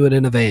want to do it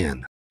in a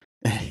van.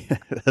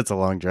 That's a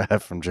long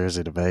drive from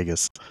Jersey to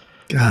Vegas.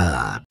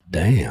 God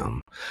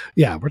damn.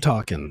 Yeah, we're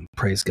talking,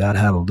 praise God,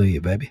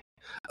 hallelujah, baby.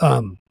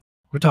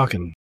 We're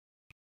talking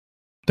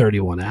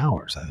 31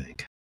 hours, I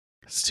think.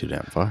 It's too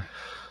damn far.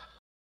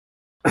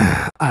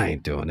 I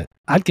ain't doing it.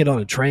 I'd get on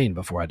a train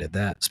before I did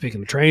that.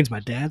 Speaking of trains, my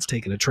dad's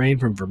taking a train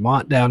from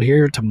Vermont down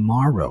here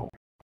tomorrow.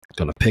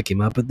 Gonna pick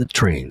him up at the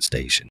train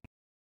station.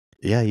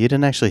 Yeah, you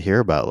didn't actually hear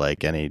about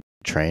like any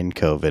train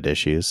COVID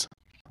issues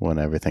when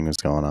everything was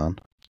going on.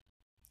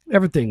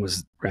 Everything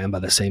was ran by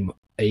the same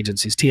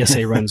agencies.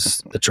 TSA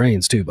runs the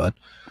trains too, bud.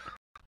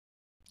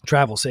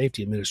 Travel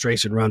Safety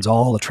Administration runs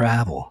all the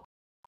travel.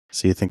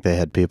 So you think they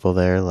had people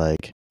there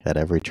like at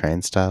every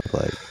train stop?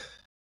 Like,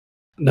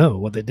 no,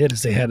 what they did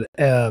is they had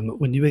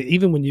when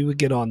you would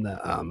get on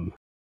the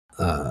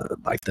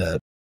like the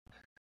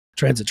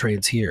transit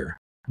trains here,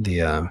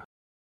 here.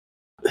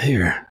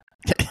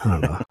 I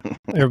don't know.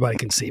 Everybody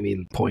can see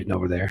me pointing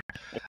over there.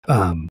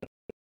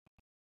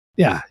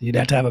 Yeah, you'd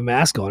have to have a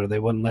mask on or they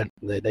wouldn't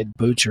they'd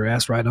boot your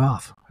ass right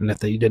off. And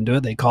if you didn't do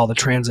it, they'd call the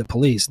transit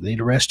police and they'd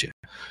arrest you.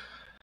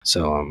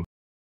 So,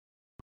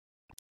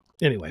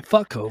 anyway,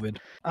 fuck COVID.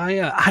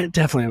 I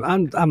definitely,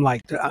 I'm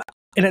like,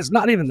 and it's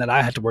not even that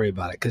I had to worry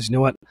about it because you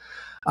know what?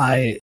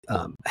 I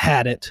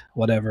had it,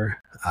 whatever.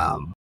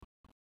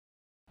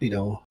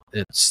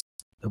 It's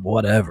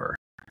whatever.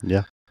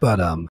 Yeah. But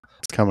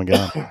it's come and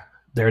gone.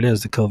 There it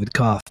is, the COVID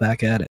cough,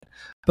 back at it.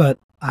 But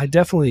I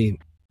definitely,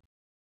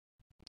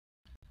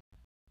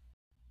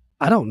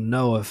 I don't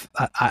know if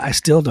I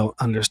still don't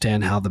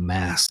understand how the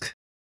mask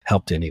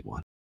helped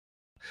anyone.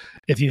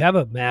 If you have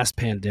a mass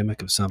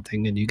pandemic of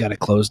something and you got to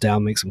close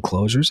down, make some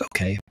closures,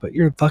 okay, but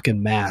your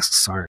fucking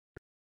masks aren't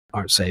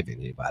saving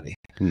anybody.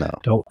 No.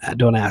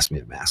 Don't ask me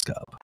to mask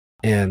up.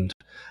 And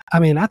I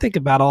mean, I think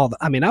about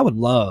I would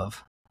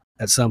love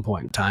at some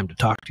point in time to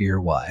talk to your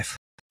wife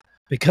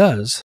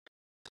because,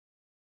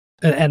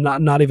 and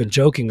not even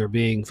joking or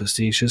being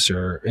facetious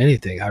or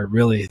anything. I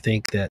really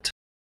think that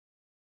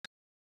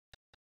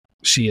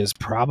she is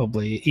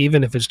probably,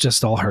 even if it's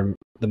just all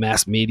the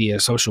mass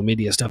media, social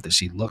media stuff that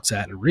she looks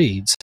at and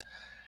reads,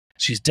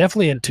 she's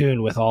definitely in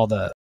tune with all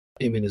the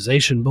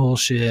immunization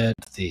bullshit,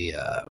 the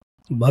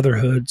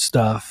motherhood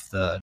stuff,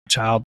 the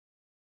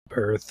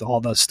childbirth, all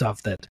the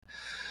stuff that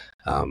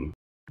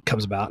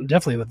comes about. And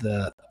definitely with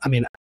I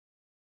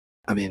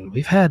mean,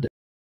 we've had,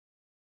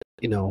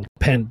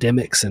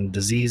 pandemics and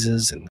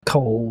diseases and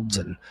colds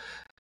and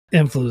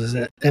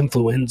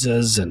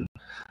influenzas and,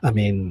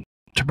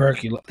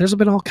 tuberculosis. There's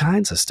been all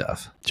kinds of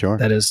stuff. Sure.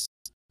 That has,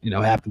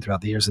 happened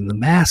throughout the years. And the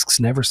masks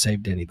never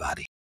saved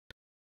anybody.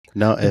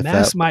 No, the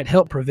masks might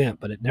help prevent,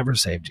 but it never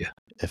saved you.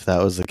 If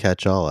that was the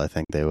catch-all, I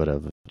think they would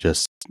have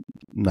just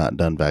not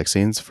done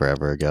vaccines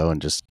forever ago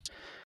and just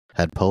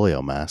had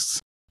polio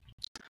masks.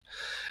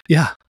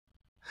 Yeah.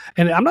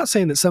 And I'm not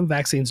saying that some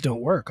vaccines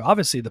don't work.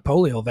 Obviously, the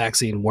polio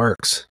vaccine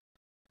works.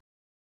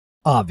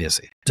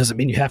 Obviously. Doesn't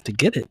mean you have to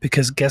get it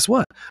because guess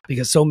what?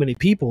 Because so many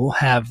people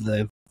have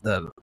the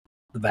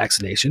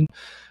vaccination,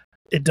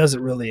 it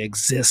doesn't really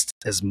exist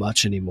as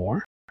much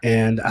anymore.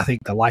 And I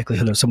think the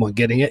likelihood of someone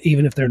getting it,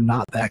 even if they're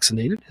not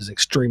vaccinated, is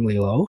extremely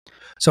low.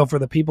 So for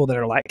the people that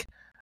are like,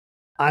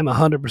 I'm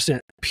 100%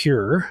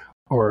 pure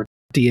or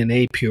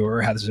DNA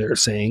pure, as they're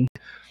saying,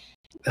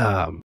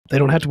 they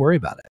don't have to worry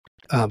about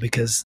it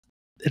because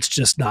it's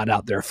just not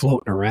out there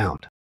floating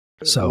around.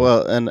 So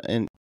well,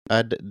 and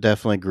I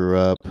definitely grew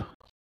up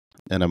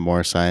in a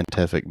more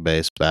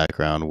scientific-based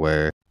background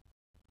where,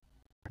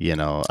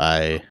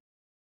 I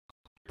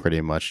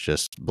pretty much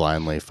just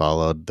blindly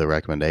followed the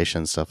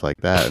recommendations, stuff like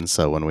that. And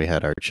so when we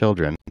had our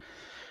children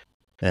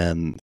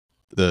and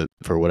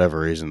for whatever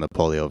reason, the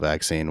polio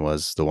vaccine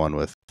was the one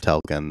with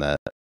Telkin that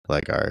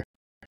like our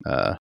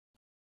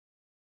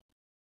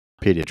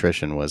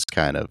pediatrician was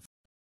kind of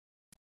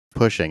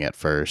pushing at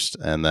first.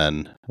 And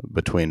then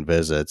between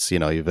visits,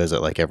 you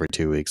visit like every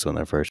 2 weeks when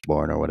they're first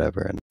born or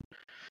whatever. And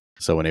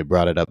so when he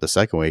brought it up the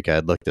second week, I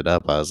had looked it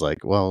up. I was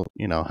like, well,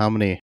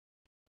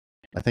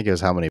 I think it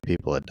was how many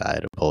people had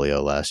died of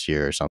polio last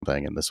year or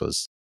something. And this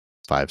was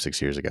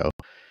 5-6 years ago.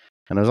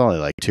 And it was only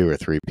like 2 or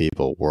 3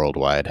 people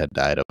worldwide had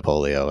died of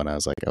polio. And I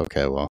was like,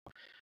 okay, well,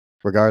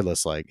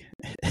 regardless, like,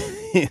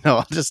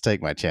 I'll just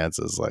take my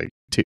chances. Like,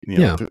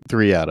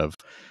 3 out of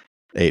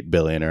 8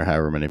 billion or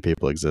however many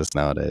people exist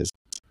nowadays.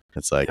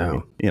 It's like,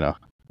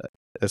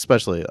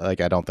 especially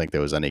like, I don't think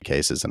there was any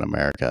cases in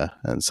America.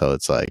 And so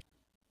it's like,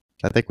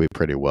 I think we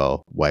pretty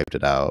well wiped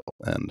it out.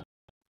 And,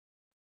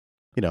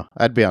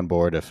 I'd be on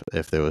board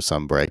if there was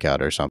some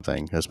breakout or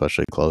something,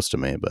 especially close to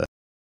me. But,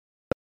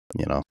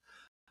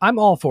 I'm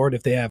all for it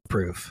if they have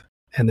proof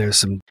and there's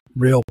some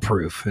real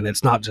proof. And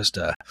it's not just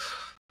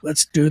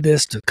let's do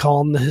this to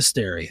calm the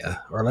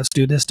hysteria or let's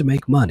do this to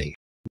make money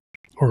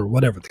or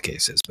whatever the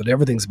case is. But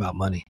everything's about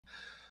money.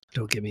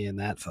 Don't get me in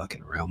that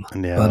fucking realm.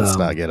 Yeah, but, let's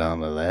not get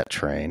onto that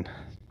train.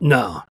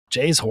 No,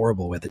 Jay's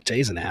horrible with it.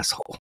 Jay's an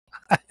asshole.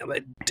 I am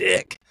a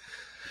dick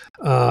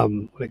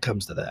when it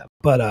comes to that.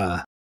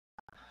 But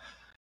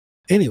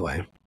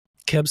anyway,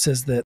 Kev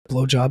says that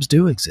blowjobs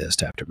do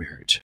exist after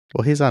marriage.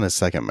 Well, he's on his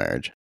second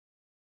marriage.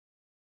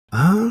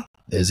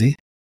 Is he?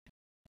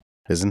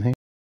 Isn't he?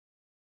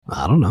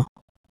 I don't know.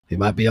 He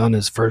might be on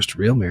his first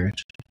real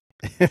marriage.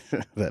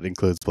 That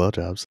includes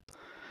blowjobs.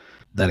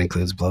 That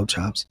includes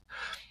blowjobs.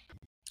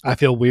 I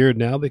feel weird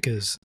now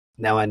because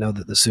now I know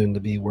that the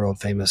soon-to-be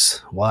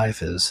world-famous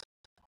wife is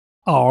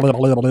slobbing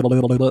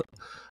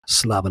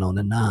on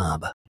the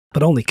knob.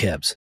 But only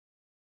Kebs.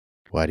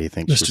 Why do you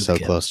think she's so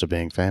close to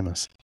being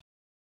famous?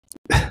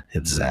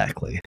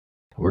 Exactly.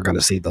 We're going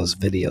to see those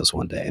videos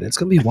one day, and it's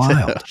going to be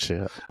wild. Oh,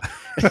 shit.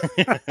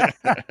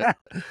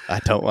 I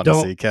don't want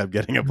to see Kev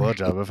getting a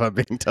blowjob if I'm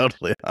being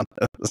totally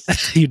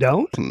honest. You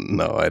don't?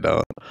 No, I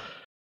don't.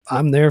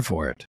 I'm there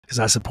for it because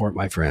I support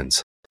my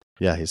friends.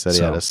 Yeah, he said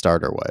he had a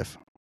starter wife.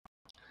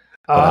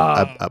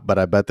 But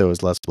I bet there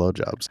was less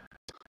blowjobs.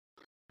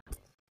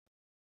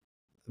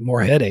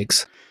 More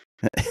headaches.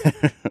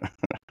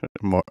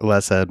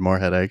 Less head, more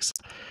headaches.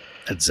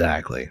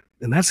 Exactly.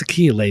 And that's the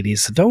key,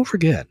 ladies. So don't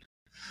forget.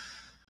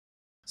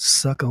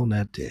 Suck on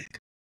that dick.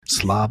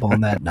 Slob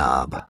on that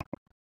knob.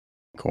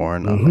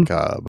 Corn on the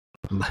cob.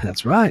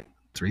 That's right.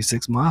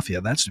 3-6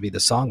 Mafia. That should be the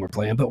song we're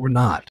playing, but we're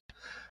not.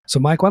 So,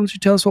 Mike, why don't you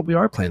tell us what we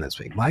are playing this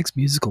week? Mike's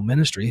Musical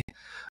Ministry,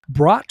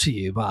 brought to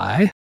you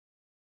by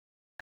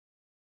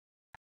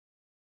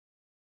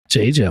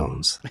Jay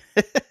Jones.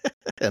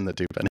 And the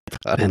Two Penny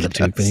Podcast. And the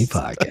Two Penny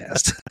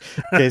Podcast.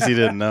 In case you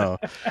didn't know.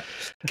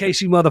 In case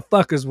you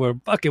motherfuckers were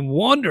fucking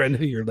wondering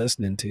who you're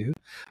listening to.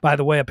 By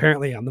the way,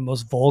 apparently I'm the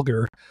most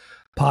vulgar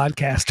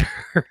podcaster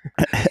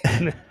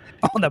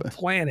on the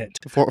planet.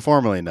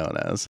 Formerly known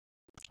as.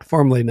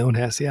 Formerly known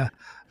as, yeah.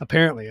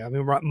 Apparently. I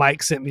mean,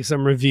 Mike sent me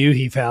some review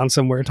he found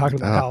somewhere talking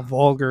about how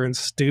vulgar and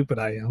stupid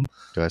I am.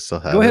 Do I still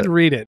have Go ahead and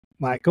read it,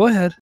 Mike. Go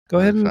ahead. Go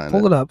ahead and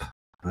pull it up.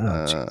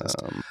 Oh, Jesus.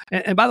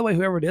 And by the way,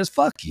 whoever it is,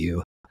 fuck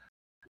you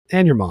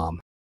and your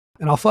mom.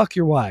 And I'll fuck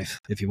your wife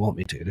if you want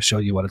me to show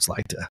you what it's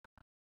like to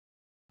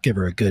give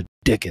her a good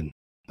dickin',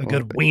 a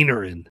good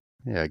wienerin'.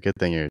 Yeah, good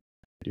thing you're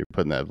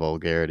putting that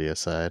vulgarity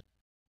aside.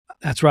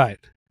 That's right.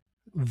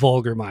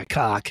 Vulgar my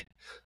cock.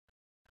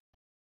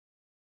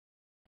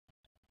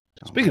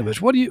 Speaking of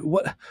which, what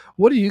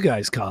do you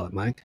guys call it,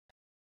 Mike?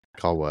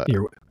 Call what?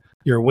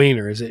 Your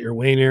wiener. Is it your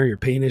wiener, your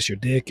penis, your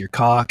dick, your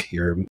cock,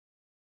 your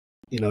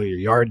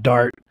yard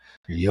dart,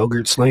 your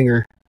yogurt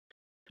slinger?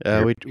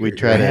 We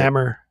try to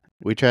hammer.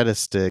 We try to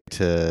stick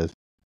to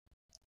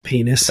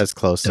penis as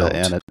close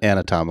to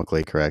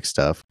anatomically correct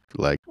stuff,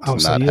 like to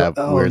not have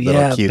weird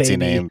little cutesy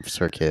names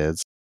for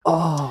kids.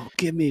 Oh,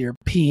 give me your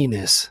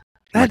penis.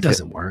 That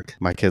doesn't work.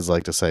 My kids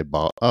like to say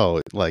ball.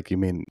 Oh, like you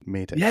mean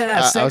me?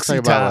 Yeah, sexy I was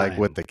talking time. about like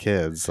with the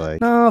kids.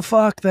 Like, no,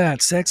 fuck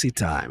that. Sexy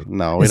time.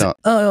 No, we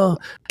don't.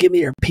 Give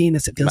me your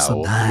penis. It feels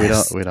so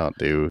nice. We don't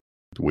do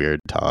weird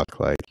talk.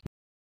 Like,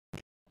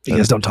 you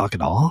guys don't talk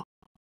at all.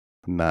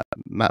 Not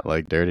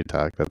like dirty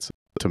talk.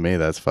 To me,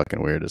 that's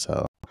fucking weird as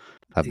hell.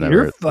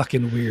 You're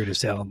fucking weird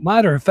as hell.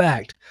 Matter of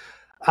fact,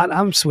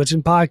 I'm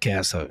switching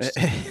podcast hosts.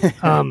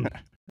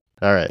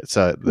 All right.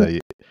 So the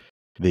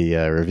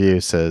review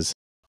says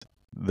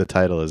the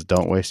title is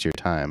 "Don't Waste Your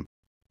Time."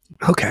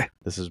 Okay.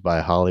 This is by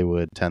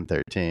Hollywood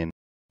 1013.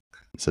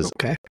 It says,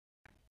 "Okay,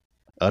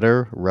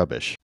 utter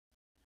rubbish.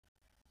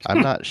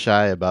 I'm not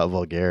shy about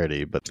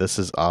vulgarity, but this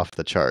is off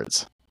the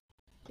charts.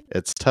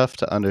 It's tough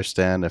to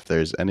understand if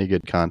there's any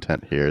good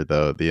content here,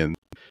 though. The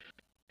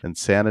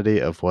insanity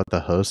of what the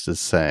host is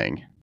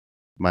saying.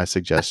 My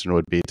suggestion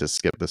would be to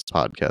skip this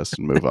podcast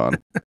and move on."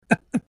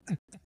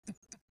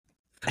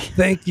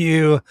 Thank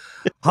you,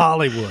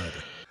 Hollywood,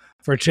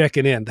 for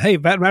checking in. Hey,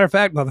 matter of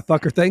fact,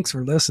 motherfucker, thanks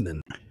for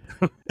listening.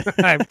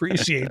 I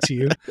appreciate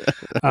you.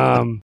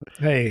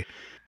 Hey,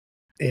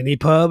 any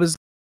pub is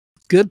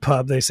good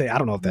pub, they say. I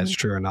don't know if that's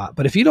true or not,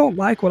 but if you don't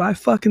like what I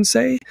fucking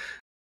say,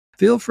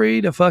 feel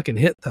free to fucking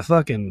hit the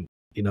fucking,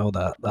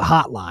 the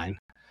hotline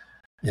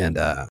and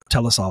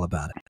tell us all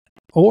about it.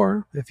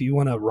 Or if you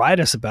want to write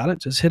us about it,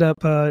 just hit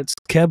up, it's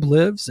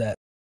keblives at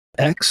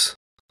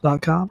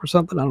x.com or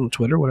something. I don't know,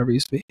 Twitter, whatever it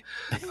used to be.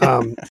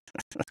 Send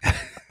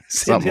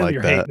Something like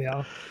your that. hate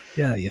mail.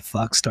 Yeah, you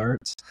fuck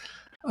starts.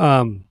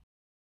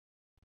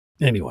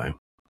 Anyway,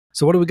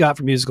 so what do we got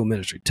for musical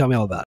ministry? Tell me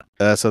all about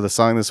it. So the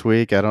song this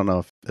week, I don't know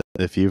if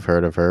if you've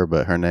heard of her,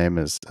 but her name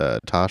is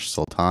Tosh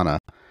Sultana.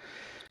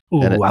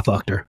 Ooh, I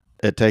fucked her.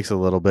 It takes a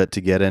little bit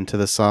to get into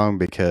the song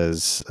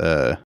because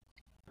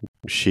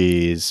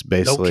she's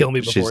basically... Don't kill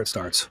me before it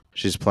starts.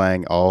 She's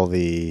playing all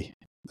the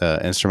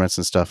instruments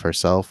and stuff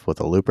herself with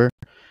a looper.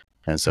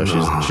 And so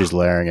she's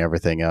layering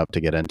everything up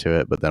to get into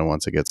it. But then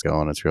once it gets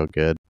going, it's real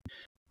good.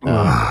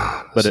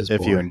 But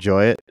if you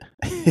enjoy it,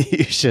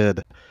 you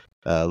should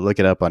look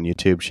it up on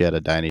YouTube. She had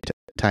a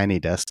Tiny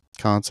Desk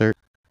concert.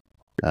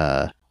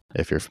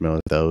 If you're familiar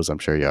with those, I'm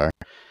sure you are.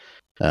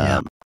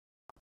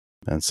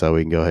 And so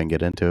we can go ahead and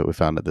get into it. We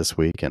found it this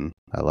week, and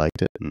I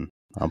liked it, and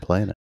I'm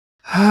playing it.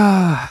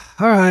 All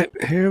right,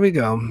 here we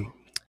go.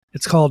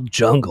 It's called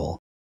Jungle.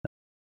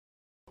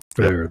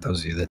 For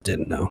those of you that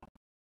didn't know.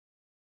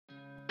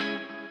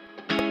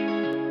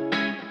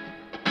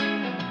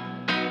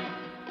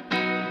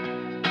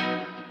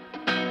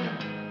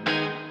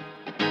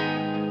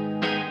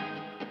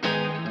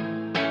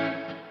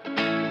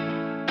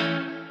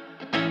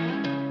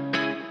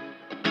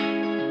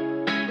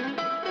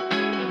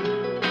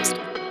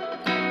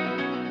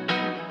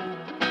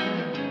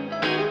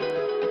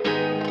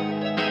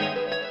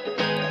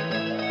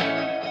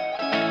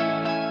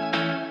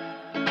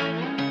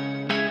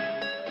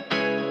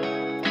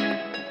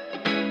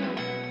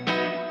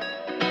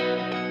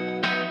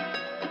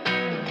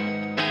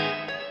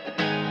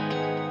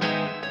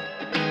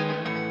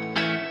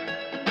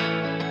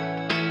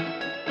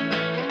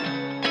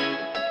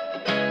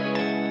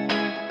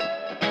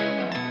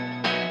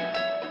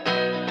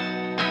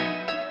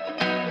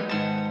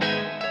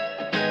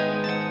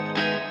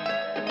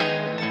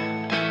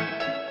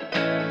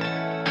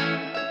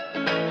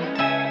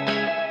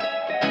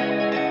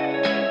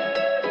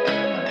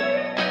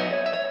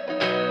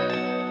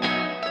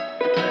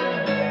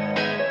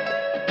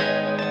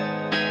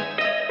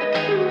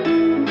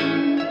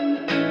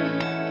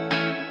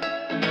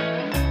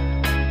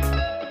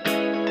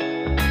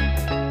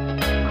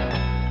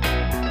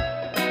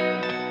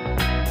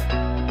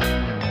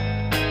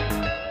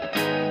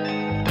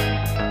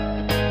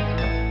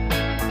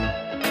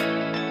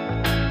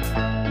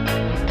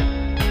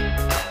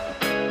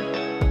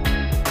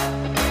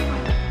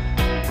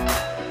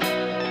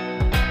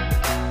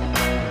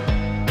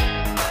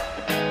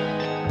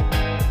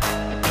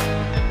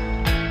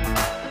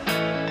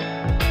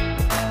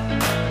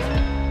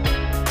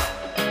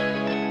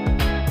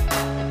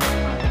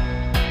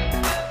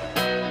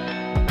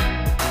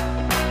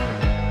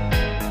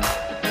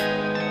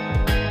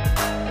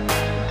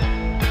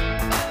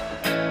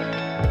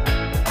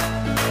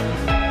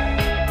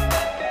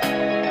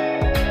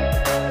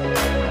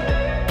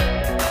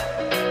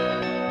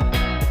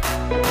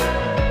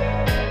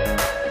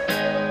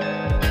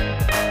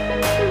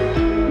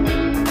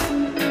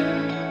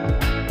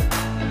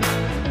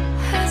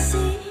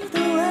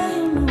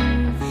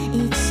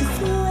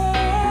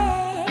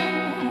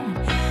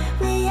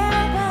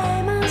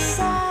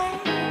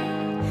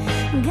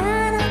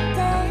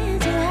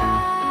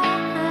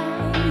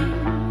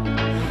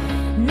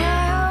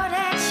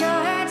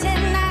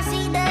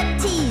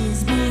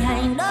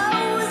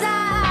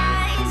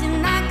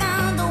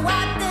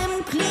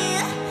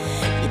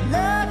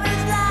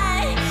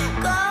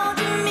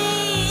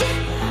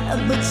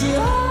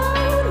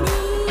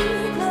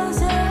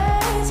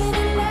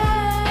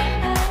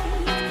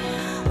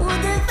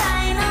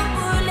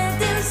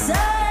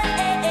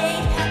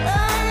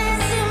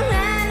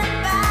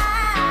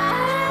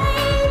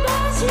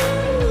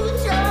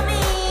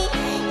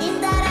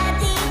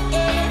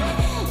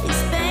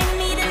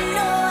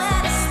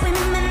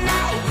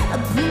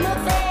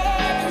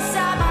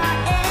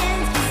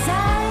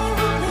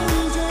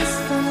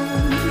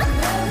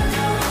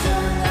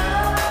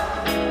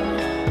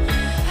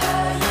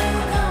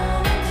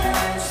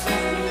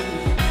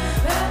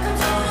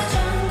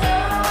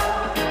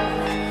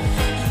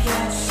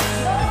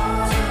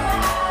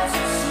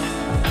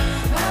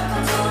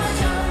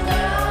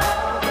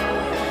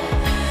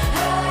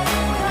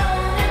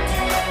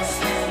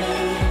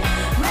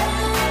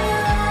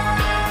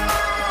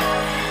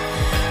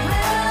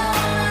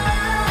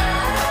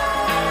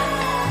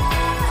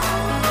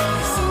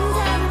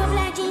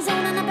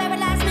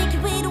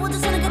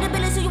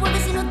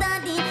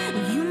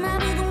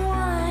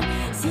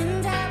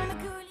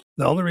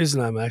 The only reason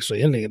I'm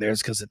actually ending it there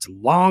is because it's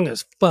long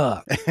as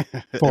fuck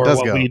for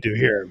what we do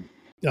here.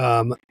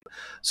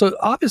 So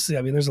obviously,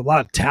 I mean, there's a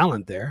lot of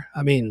talent there.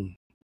 I mean,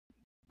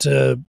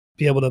 to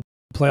be able to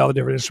play all the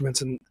different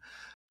instruments. And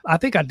I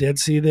think I did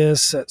see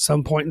this at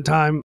some point in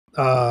time.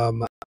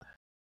 I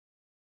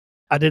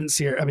didn't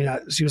see her. I mean,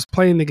 she was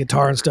playing the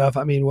guitar and stuff.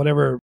 I mean,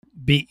 whatever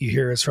beat you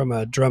hear is from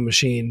a drum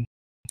machine.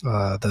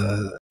 But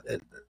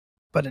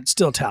it's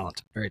still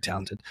talented, very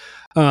talented.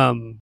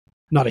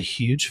 Not a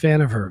huge fan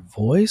of her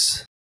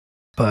voice,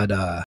 but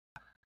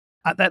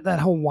that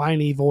whole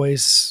whiny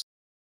voice,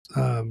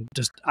 I'm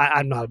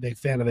not a big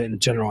fan of it in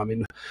general. I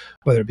mean,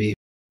 whether it be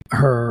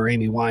her or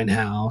Amy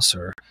Winehouse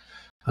or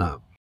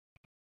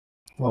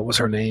what was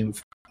her name?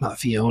 not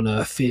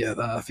Fiona,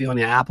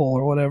 Fiona Apple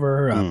or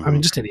whatever. I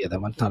mean, just any of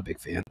them. I'm not a big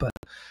fan, but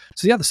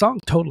so yeah, the song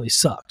totally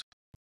sucked,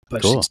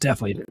 but Cool. she's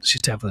definitely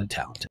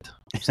talented.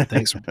 So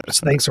thanks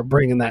for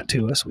bringing that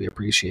to us. We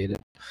appreciate it.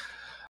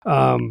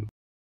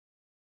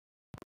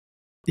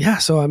 Yeah.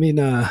 So I mean,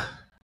 I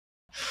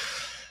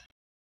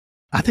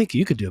think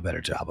you could do a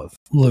better job of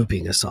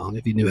looping a song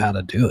if you knew how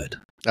to do it.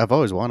 I've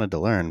always wanted to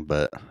learn,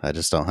 but I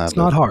just don't have It's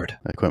not hard.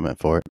 equipment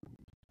for it.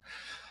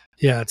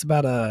 Yeah, it's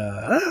about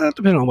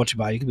depending on what you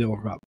buy, you can be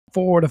over about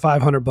 $400 to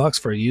 $500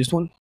 for a used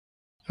one,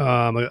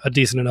 a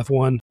decent enough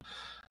one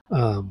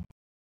that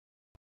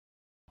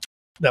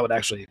would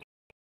actually,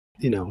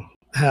 do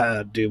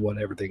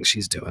everything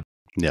she's doing.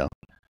 Yeah.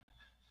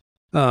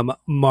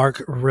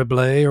 Mark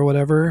Ribley or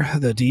whatever,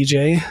 the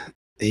DJ,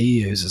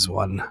 he uses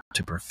one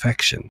to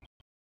perfection,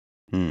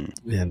 and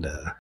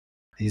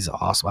he's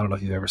awesome. I don't know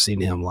if you've ever seen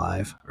him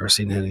live or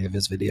seen any of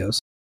his videos.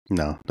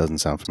 No, doesn't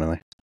sound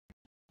familiar.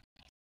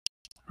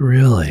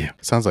 Really?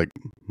 Sounds like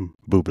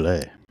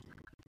Bublé.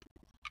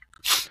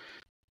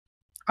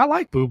 I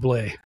like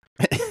Bublé.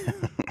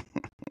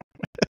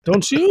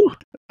 Don't you?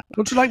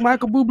 Don't you like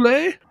Michael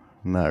Bublé?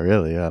 Not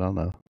really. I don't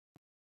know.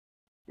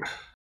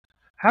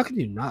 How can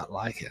you not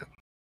like him?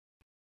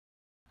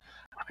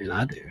 I mean,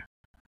 I do.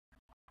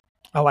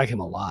 I like him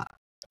a lot.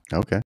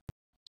 Okay.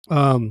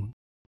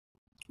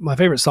 My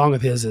favorite song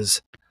of his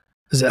is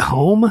it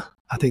Home?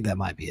 I think that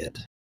might be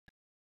it.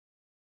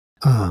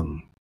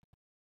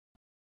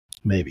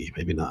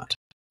 Maybe not.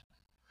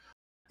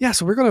 Yeah,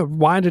 so we're going to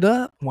wind it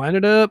up. We're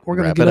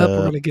going to get up.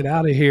 We're going to get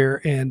out of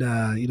here. And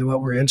you know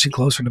what? We're inching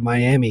closer to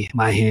Miami.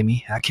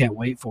 I can't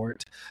wait for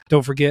it.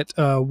 Don't forget,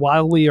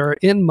 while we are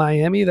in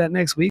Miami that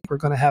next week, we're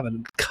going to have a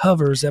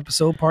covers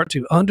episode, part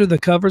 2, Under the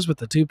Covers with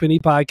the Two Penny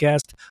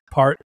Podcast,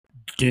 part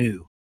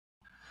 2.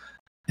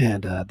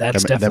 And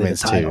that's definitely the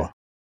title. 2.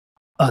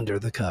 Under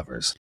the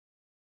Covers.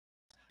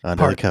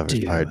 Under the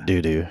Covers, part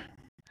doo-doo.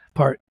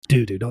 Part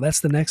doo-doo. No, that's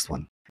the next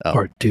one. Oh.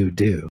 Part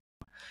doo-doo.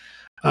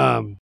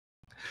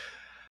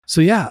 So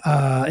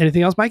yeah,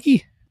 anything else,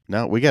 Mikey?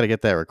 No, we got to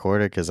get that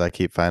recorded because I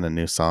keep finding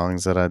new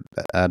songs that I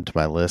add to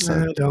my list.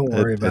 And don't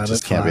worry about it. It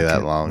just can't be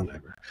that long.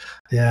 Whatever.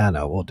 Yeah,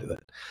 no, we'll do it.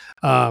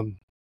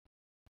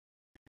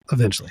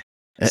 Eventually.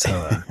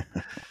 So,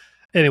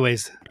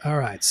 anyways, all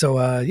right.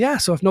 So,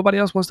 so if nobody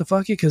else wants to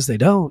fuck you, because they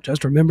don't,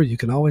 just remember you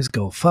can always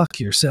go fuck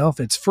yourself.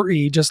 It's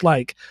free, just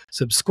like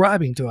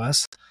subscribing to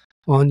us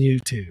on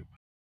YouTube.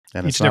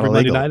 And each and every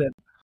Monday night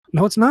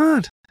no, it's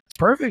not. It's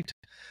perfect.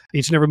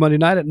 Each and every Monday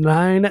night at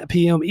 9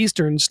 p.m.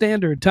 Eastern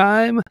Standard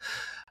Time.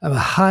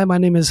 Hi, my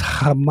name is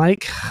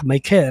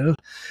Michael,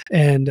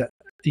 and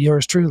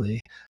yours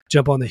truly.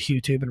 Jump on the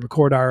YouTube and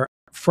record our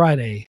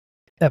Friday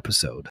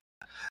episode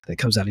that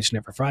comes out each and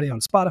every Friday on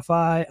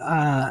Spotify,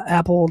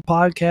 Apple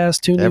Podcasts,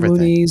 TuneIn,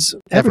 Loonies,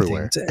 everything.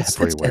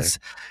 Everywhere.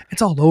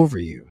 It's all over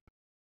you.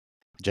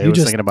 Jay was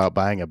thinking about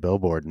buying a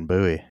billboard in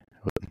Bowie,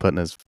 putting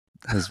his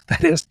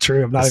that is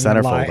true. I'm not even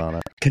gonna lie. On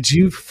it. Could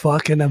you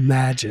fucking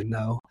imagine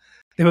though?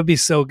 It would be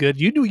so good.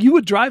 You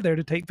would drive there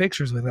to take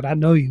pictures with it. I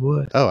know you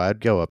would. Oh, I'd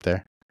go up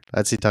there.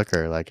 I'd see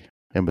Tucker like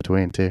in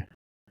between too.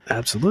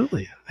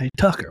 Absolutely. Hey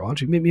Tucker, why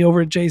don't you meet me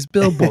over at Jay's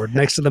billboard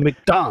next to the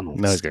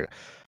McDonald's? No, he's good.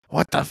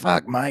 What the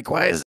fuck, Mike?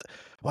 Why is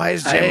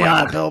Jay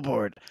on the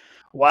billboard?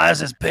 Why is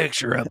this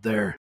picture up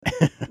there?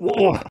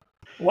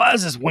 Why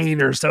is this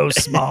wiener so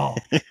small?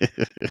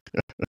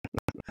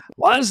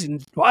 Why is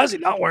he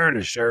not wearing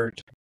a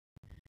shirt?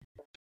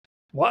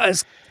 Why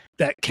is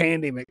that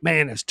Candy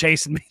McManus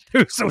chasing me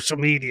through social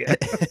media?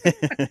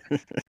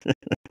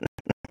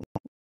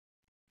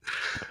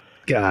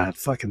 God,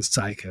 fucking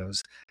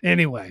psychos.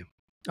 Anyway,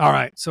 all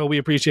right. So we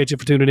appreciate you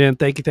for tuning in.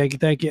 Thank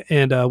you.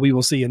 And we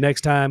will see you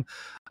next time.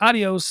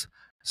 Adios.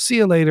 See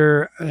you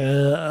later.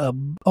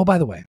 By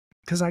the way,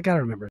 because I got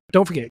to remember,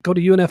 don't forget, go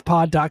to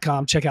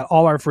unfpod.com. Check out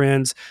all our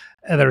friends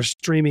that are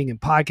streaming and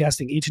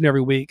podcasting each and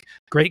every week.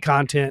 Great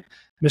content.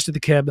 Mr.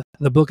 the Keb,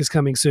 the book is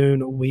coming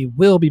soon. We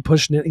will be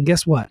pushing it. And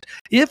guess what?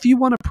 If you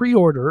want to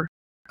pre-order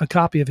a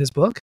copy of his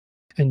book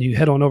and you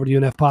head on over to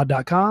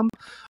unfpod.com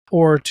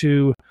or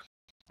to,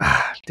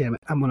 damn it,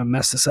 I'm going to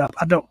mess this up.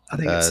 I think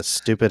it's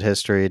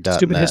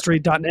stupidhistory.net.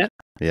 Stupidhistory.net.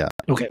 Yeah.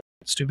 Okay.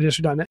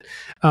 Stupidhistory.net.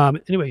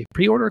 Anyway,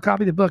 pre-order a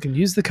copy of the book and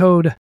use the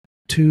code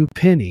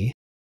 2penny.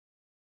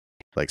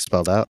 Like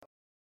spelled out?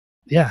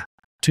 Yeah.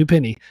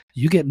 2penny.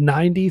 You get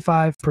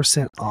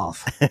 95%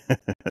 off.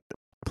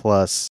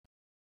 Plus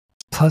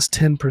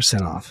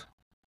 10% off.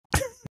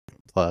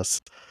 Plus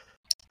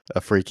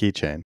a free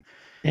keychain.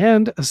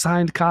 And a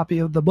signed copy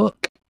of the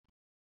book.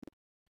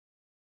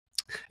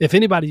 If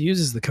anybody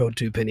uses the code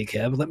 2penny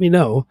Kev, let me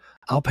know.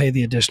 I'll pay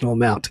the additional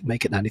amount to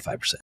make it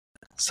 95%.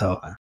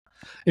 So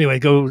anyway,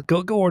 go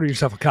order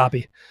yourself a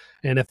copy.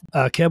 And if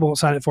Kev won't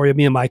sign it for you,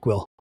 me and Mike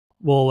will.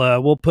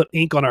 We'll put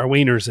ink on our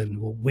wieners and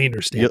we'll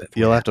wiener stamp it.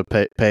 You'll have to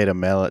pay to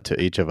mail it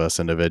to each of us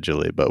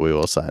individually, but we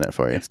will sign it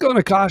for you. It's going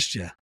to cost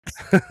you.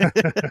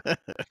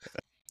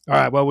 All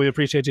right. Well, we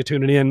appreciate you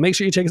tuning in. Make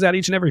sure you check us out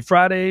each and every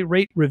Friday,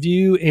 rate,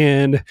 review,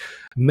 and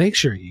make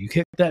sure you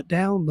hit that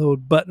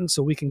download button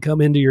so we can come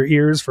into your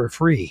ears for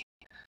free.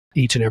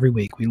 each and every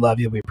week. We love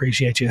you. We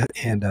appreciate you.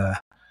 And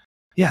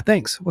yeah,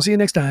 thanks. We'll see you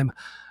next time.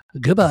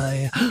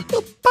 Goodbye.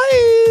 Bye.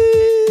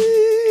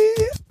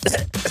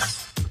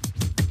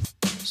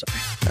 Sorry.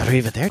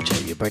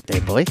 Arrivederci, you birthday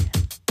boy.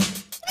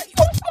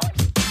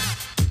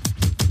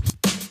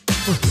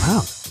 That was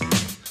loud.